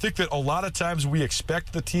I think that a lot of times we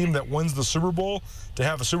expect the team that wins the Super Bowl to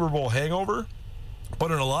have a Super Bowl hangover,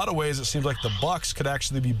 but in a lot of ways it seems like the Bucs could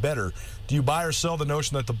actually be better. Do you buy or sell the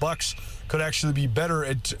notion that the Bucs could actually be better,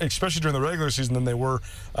 especially during the regular season, than they were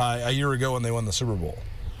a year ago when they won the Super Bowl?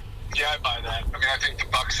 Yeah, I buy that. I mean, I think the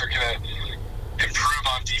Bucs are going to improve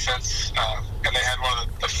on defense, and they had one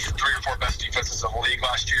of the 3 or 4 best defenses in the league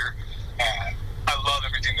last year. I love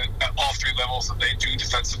everything at all 3 levels that they do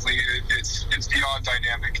defensively. It's beyond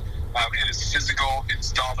dynamic. It is physical.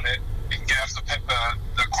 It's dominant. It can get after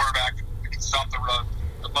the quarterback. It can stop the run.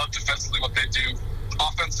 I love defensively what they do.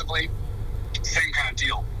 Offensively, same kind of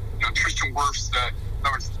deal. You know, Tristan Wirfs,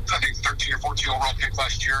 I think 13 or 14 overall pick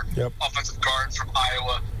last year. Yep. Offensive guard from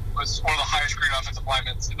Iowa. Was one of the highest grade offensive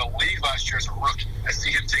linemen in the league last year as a rookie. I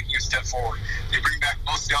see him taking a step forward. They bring back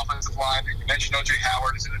most of the offensive line. You mentioned O.J.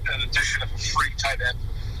 Howard as an addition of a freak tight end.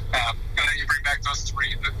 And then you bring back those 3,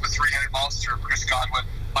 the 3-headed monster, Chris Godwin,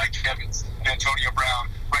 Mike Evans, and Antonio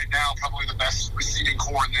Brown. Right now, probably the best receiving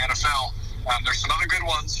core in the NFL. There's some other good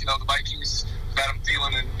ones. You know, the Vikings, Adam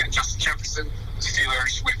Thielen and Justin Jefferson. The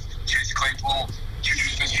Steelers with Chase Claypool, Juju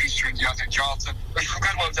Smith-Schuster, and Deontay Johnson. There's some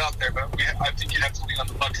good ones out there, but I think you'd have to lean on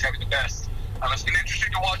the Bucs having the best. It's been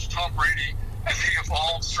interesting to watch Tom Brady as he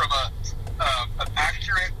evolves from an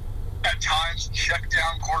accurate, at times,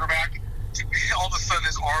 check-down quarterback to all of a sudden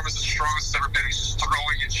his arm is the strongest it's ever been. He's just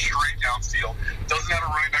throwing it straight downfield. Doesn't have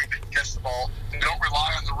a running back that can catch the ball. They don't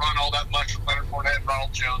rely on the run all that much with Leonard Fournette and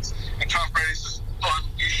Ronald Jones. And Tom Brady's just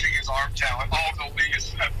unleashing his arm talent all over the league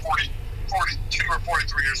at 42 or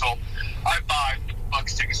 43 years old. I buy the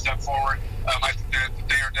Bucs take a step forward. I think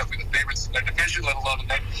they are definitely the favorites in their division, let alone in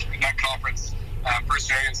that conference. Bruce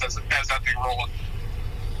Arians has that thing rolling.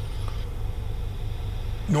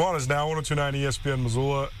 Nuanez Now, 102.9 ESPN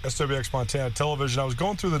Missoula, SWX Montana Television. I was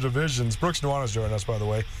going through the divisions. Brooks Nuanez joining us, by the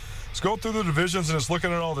way. I was going through the divisions and just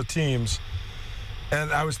looking at all the teams.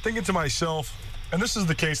 And I was thinking to myself, and this is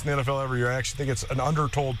the case in the NFL every year. I actually think it's an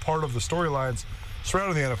undertold part of the storylines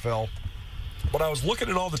surrounding the NFL. But I was looking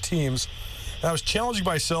at all the teams, and I was challenging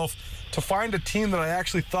myself to find a team that I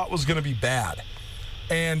actually thought was going to be bad.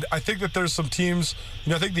 And I think that there's some teams,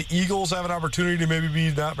 I think the Eagles have an opportunity to maybe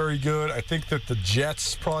be not very good. I think that the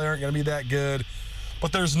Jets probably aren't going to be that good.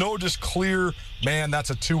 But there's no just clear, man, that's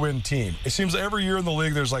a 2-win team. It seems every year in the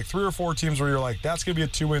league there's like 3 or 4 teams where you're like, that's going to be a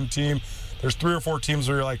 2-win team. There's 3 or 4 teams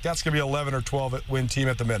where you're like, that's going to be 11 or 12-win team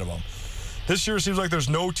at the minimum. This year it seems like there's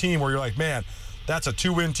no team where you're like, man, that's a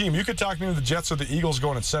 2-win team. You could talk me into the Jets or the Eagles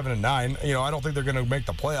going at 7-9. I don't think they're going to make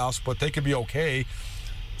the playoffs, but they could be okay.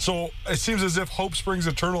 So it seems as if hope springs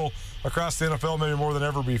eternal across the NFL maybe more than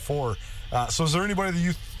ever before. So is there anybody that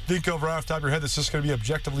you think of right off the top of your head that's just going to be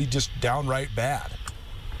objectively just downright bad?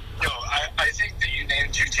 I think that you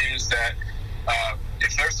named 2 teams that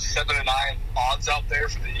if there's a 7-9 odds out there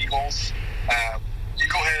for the Eagles, you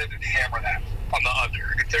go ahead and hammer that on the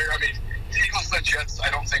under. The Eagles and the Jets, I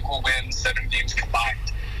don't think will win 7 games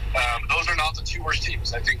combined. Those are not the 2 worst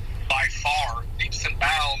teams. I think by far, leaps and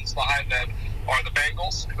bounds behind them are the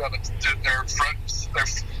Bengals, who have their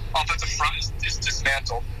offensive front is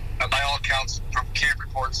dismantled. By all accounts, from camp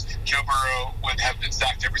reports, Joe Burrow would have been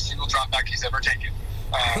sacked every single drop back he's ever taken.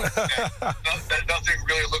 Nothing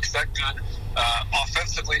really looks that good.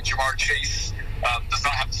 Offensively, Jamar Chase does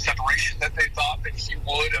not have the separation that they thought that he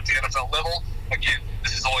would at the NFL level. Again,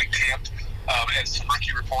 and some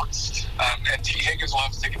rookie reports. And T. Higgins will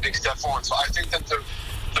have to take a big step forward. So I think that the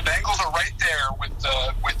Bengals are right there with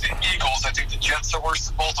the Eagles. I think the Jets are worse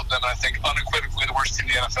than both of them. And I think unequivocally the worst team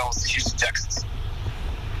in the NFL is the Houston Texans.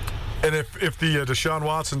 And if the Deshaun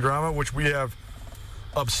Watson drama, which we have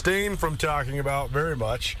abstained from talking about very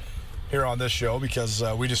much here on this show because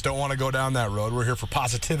we just don't want to go down that road. We're here for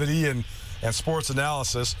positivity and sports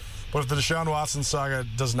analysis. But if the Deshaun Watson saga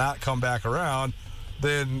does not come back around,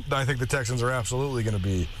 then I think the Texans are absolutely going to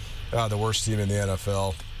be the worst team in the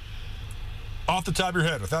NFL. Off the top of your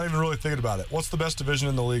head, without even really thinking about it, what's the best division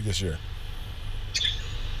in the league this year?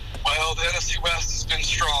 Well, the NFC West has been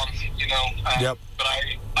strong, Yep. But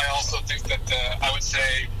I also think that I would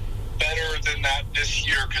say better than that this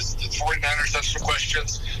year because the 49ers have some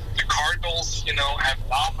questions. The Cardinals, have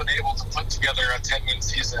not been able to put together a 10-win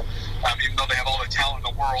season, even though they have all the talent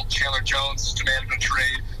in the world. Chandler Jones demanded a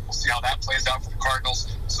trade. We'll see how that plays out for the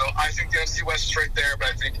Cardinals. So I think the NFC West is right there,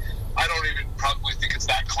 but I don't even probably think it's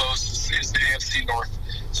that close is the AFC North.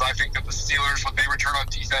 So I think that the Steelers, when they return on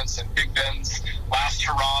defense and Big Ben's last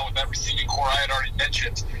hurrah with that receiving core I had already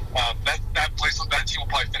mentioned, that team will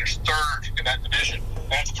probably finish third in that division.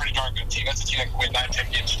 That's a pretty darn good team. That's a team that can win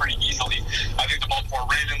 9-10 games pretty easily. I think the Baltimore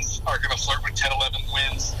Ravens are going to flirt with 10-11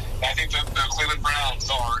 wins. And I think the Cleveland Browns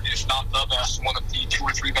are, if not the best, one of the 2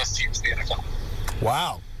 or 3 best teams in the NFL.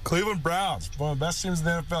 Wow. Cleveland Browns, one of the best teams in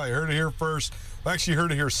the NFL. You heard it here first. I actually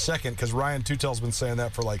heard it here second because Ryan Tutel's been saying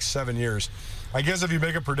that for like 7 years. I guess if you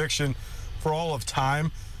make a prediction for all of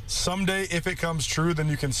time, someday if it comes true, then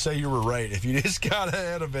you can say you were right if you just got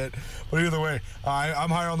ahead of it. But either way, I'm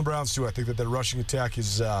higher on the Browns too. I think that their rushing attack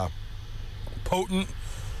is potent.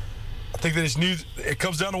 I think they just need – it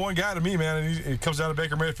comes down to one guy to me, man, and it comes down to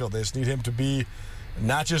Baker Mayfield. They just need him to be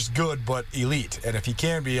not just good but elite. And if he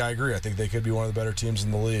can be, I agree. I think they could be one of the better teams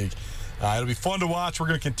in the league. It'll be fun to watch. We're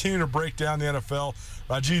going to continue to break down the NFL.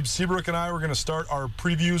 Rajiv Seabrook and I, we're going to start our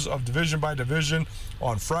previews of division by division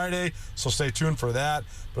on Friday, so stay tuned for that.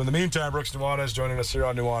 But in the meantime, Brooks Nuanez joining us here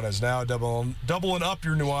on Nuanez Now, doubling up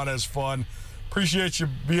your Nuanez fun. Appreciate you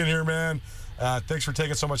being here, man. Thanks for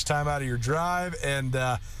taking so much time out of your drive, and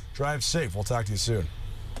drive safe. We'll talk to you soon.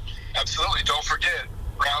 Absolutely. Don't forget,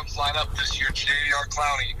 Browns line up this year, J.R.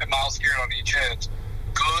 Clowney and Myles Garrett on each end.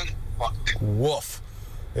 Good luck. Woof.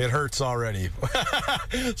 It hurts already.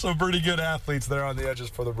 Some pretty good athletes there on the edges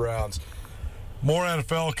for the Browns. More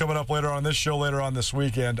NFL coming up later on this show, later on this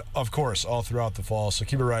weekend, of course, all throughout the fall. So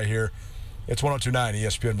keep it right here. It's 102.9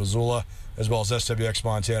 ESPN Missoula, as well as SWX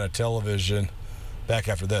Montana Television. Back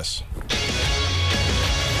after this.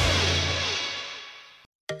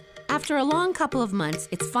 After a long couple of months,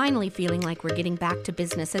 it's finally feeling like we're getting back to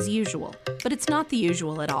business as usual. But it's not the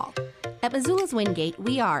usual at all. At Missoula's Wingate,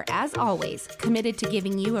 we are, as always, committed to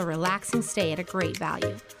giving you a relaxing stay at a great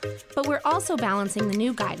value. But we're also balancing the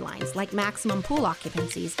new guidelines like maximum pool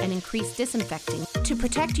occupancies and increased disinfecting to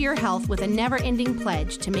protect your health with a never-ending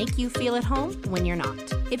pledge to make you feel at home when you're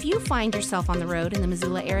not. If you find yourself on the road in the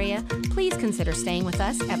Missoula area, please consider staying with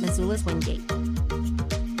us at Missoula's Wingate.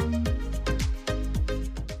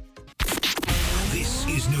 This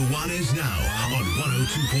is Nuanez Now on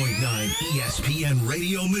 102.9 ESPN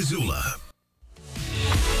Radio Missoula.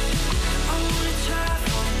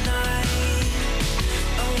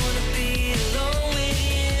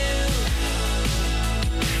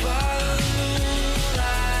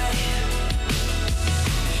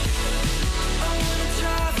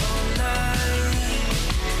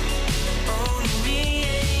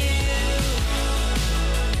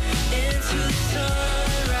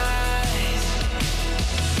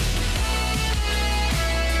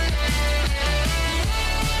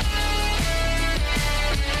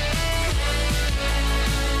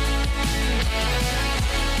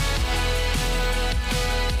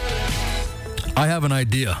 I have an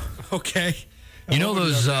idea. Okay. You know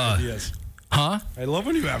those ideas. Huh? I love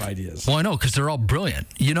when you have ideas. Well, I know, because they're all brilliant.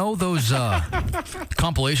 You know those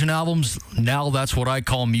compilation albums? Now that's what I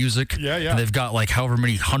call music. Yeah, yeah. And they've got like however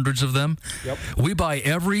many hundreds of them. Yep. We buy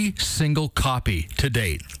every single copy to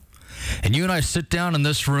date. And you and I sit down in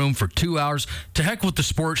this room for 2 hours, to heck with the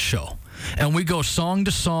sports show. And we go song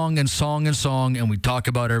to song and song and song, and we talk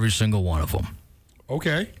about every single one of them.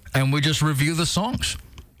 Okay. And we just review the songs.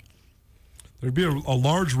 There'd be a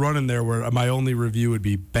large run in there where my only review would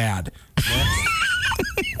be bad.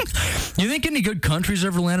 You think any good countries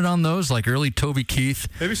ever landed on those, like early Toby Keith?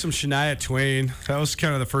 Maybe some Shania Twain. That was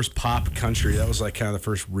kind of the first pop country. That was like kind of the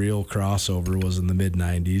first real crossover was in the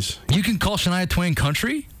mid-'90s. You can call Shania Twain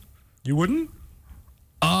country? You wouldn't?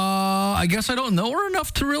 I guess I don't know her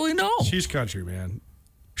enough to really know. She's country, man.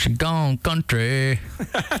 She gone country.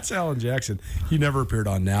 That's Alan Jackson. He never appeared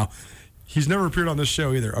on Now. He's never appeared on this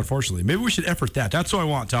show either, unfortunately. Maybe we should effort that. That's what I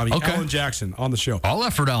want, Tommy. Okay. Alan Jackson on the show. I'll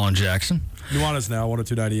effort Alan Jackson. Nuanez now,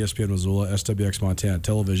 102.9 ESPN Missoula, SWX Montana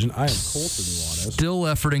Television. I am Colter Nuanez. Still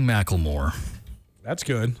efforting Macklemore. That's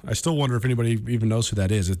good. I still wonder if anybody even knows who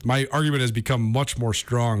that is. My argument has become much more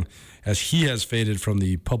strong as he has faded from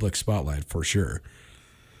the public spotlight, for sure.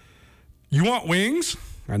 You want wings?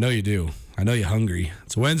 I know you do. I know you're hungry.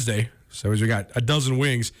 It's Wednesday, so we got a dozen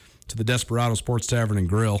wings to the Desperado Sports Tavern and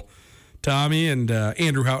Grill. Tommy and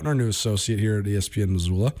Andrew Houghton, our new associate here at ESPN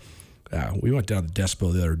Missoula. We went down to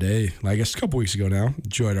Despo the other day, I guess a couple weeks ago now.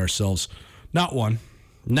 Enjoyed ourselves. Not one,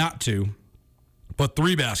 not two, but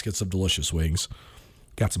 3 baskets of delicious wings.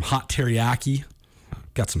 Got some hot teriyaki,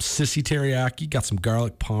 got some sissy teriyaki, got some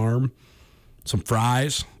garlic parm, some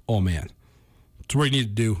fries. Oh, man. It's what you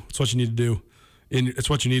need to do. It's what you need to do. It's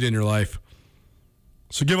what you need in your life.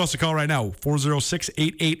 So give us a call right now,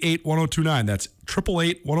 406-888-1029. That's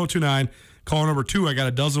 888-1029. Caller number 2, I got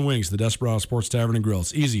a dozen wings, the Desperado Sports Tavern and Grill.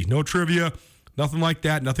 It's easy. No trivia, nothing like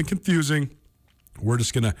that, nothing confusing. We're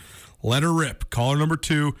just going to let her rip. Caller number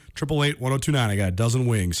 2, 888-1029. I got a dozen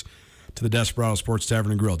wings to the Desperado Sports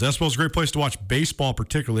Tavern and Grill. Despero's a great place to watch baseball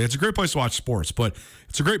particularly. It's a great place to watch sports, but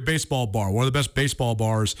it's a great baseball bar, one of the best baseball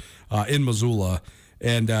bars in Missoula.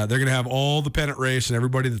 And they're going to have all the pennant race and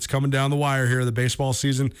everybody that's coming down the wire here. The baseball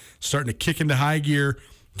season starting to kick into high gear.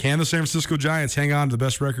 Can the San Francisco Giants hang on to the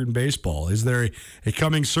best record in baseball? Is there a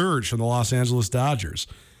coming surge from the Los Angeles Dodgers?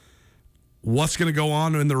 What's going to go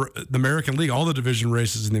on in the American League? All the division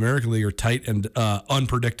races in the American League are tight and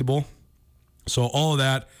unpredictable. So all of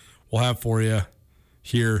that we'll have for you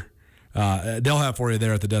here. They'll have for you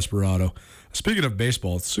there at the Desperado. Speaking of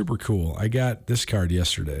baseball, it's super cool. I got this card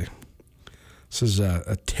yesterday. This is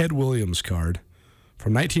a Ted Williams card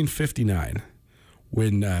from 1959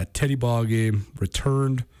 when Teddy Ballgame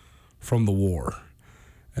returned from the war.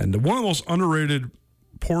 And one of the most underrated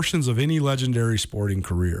portions of any legendary sporting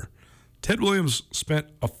career. Ted Williams spent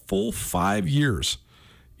a full 5 years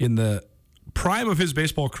in the prime of his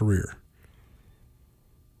baseball career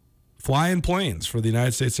flying planes for the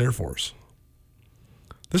United States Air Force.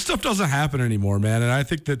 This stuff doesn't happen anymore, man. And I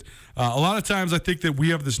think that a lot of times I think that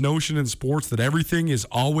we have this notion in sports that everything is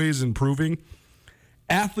always improving.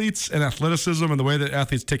 Athletes and athleticism and the way that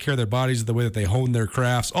athletes take care of their bodies, the way that they hone their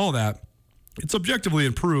crafts, all that, it's objectively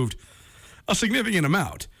improved a significant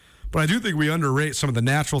amount. But I do think we underrate some of the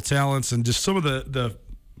natural talents and just some of the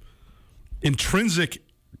intrinsic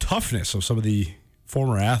toughness of some of the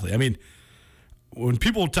former athletes. I mean, when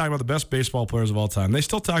people talk about the best baseball players of all time, they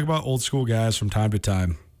still talk about old school guys from time to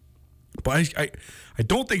time. But I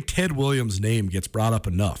don't think Ted Williams' name gets brought up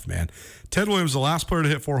enough, man. Ted Williams, the last player to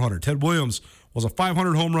hit 400. Ted Williams was a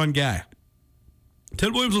 500 home run guy.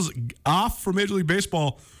 Ted Williams was off from Major League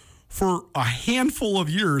Baseball for a handful of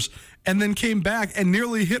years and then came back and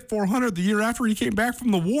nearly hit 400 the year after he came back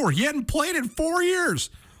from the war. He hadn't played in 4 years.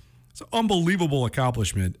 It's an unbelievable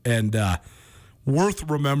accomplishment and worth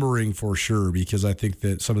remembering for sure, because I think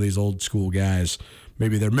that some of these old school guys,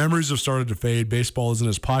 maybe their memories have started to fade. Baseball isn't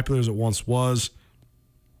as popular as it once was.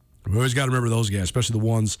 We always got to remember those guys, especially the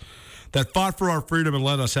ones that fought for our freedom and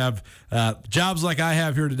let us have jobs like I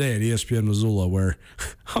have here today at ESPN Missoula, where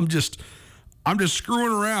I'm just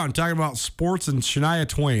screwing around talking about sports and Shania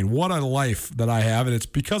Twain. What a life that I have, and it's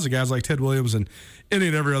because of guys like Ted Williams and any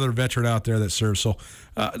and every other veteran out there that serves. So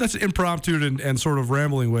that's an impromptu and sort of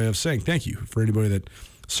rambling way of saying thank you for anybody that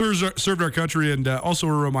served our country, and also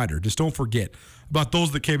a reminder, just don't forget about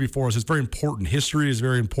those that came before us. It's very important. History is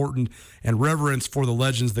very important, and reverence for the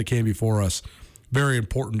legends that came before us, very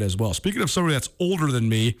important as well. Speaking of somebody that's older than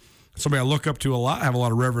me, somebody I look up to a lot, have a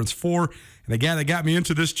lot of reverence for, and a guy that got me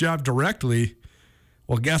into this job directly,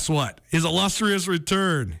 well, guess what? His illustrious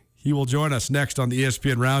return. He will join us next on the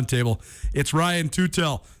ESPN Roundtable. It's Ryan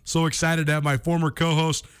Tutel. So excited to have my former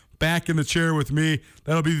co-host back in the chair with me.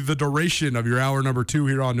 That'll be the duration of your hour number 2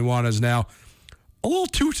 here on Nuanez Now. A little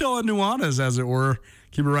Tutel and Nuanez, as it were.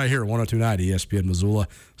 Keep it right here, 102.9 ESPN Missoula,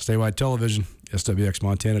 statewide television, SWX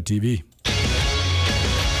Montana TV.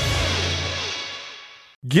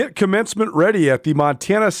 Get commencement ready at the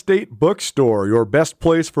Montana State Bookstore, your best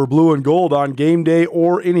place for blue and gold on game day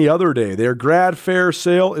or any other day. Their grad fair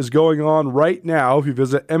sale is going on right now if you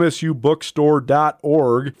visit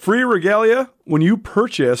msubookstore.org. Free regalia when you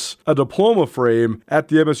purchase a diploma frame at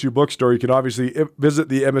the MSU Bookstore. You can obviously visit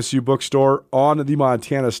the MSU Bookstore on the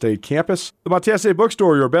Montana State campus. The Montana State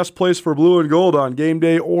Bookstore, your best place for blue and gold on game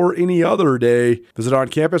day or any other day. Visit on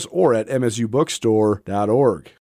campus or at msubookstore.org.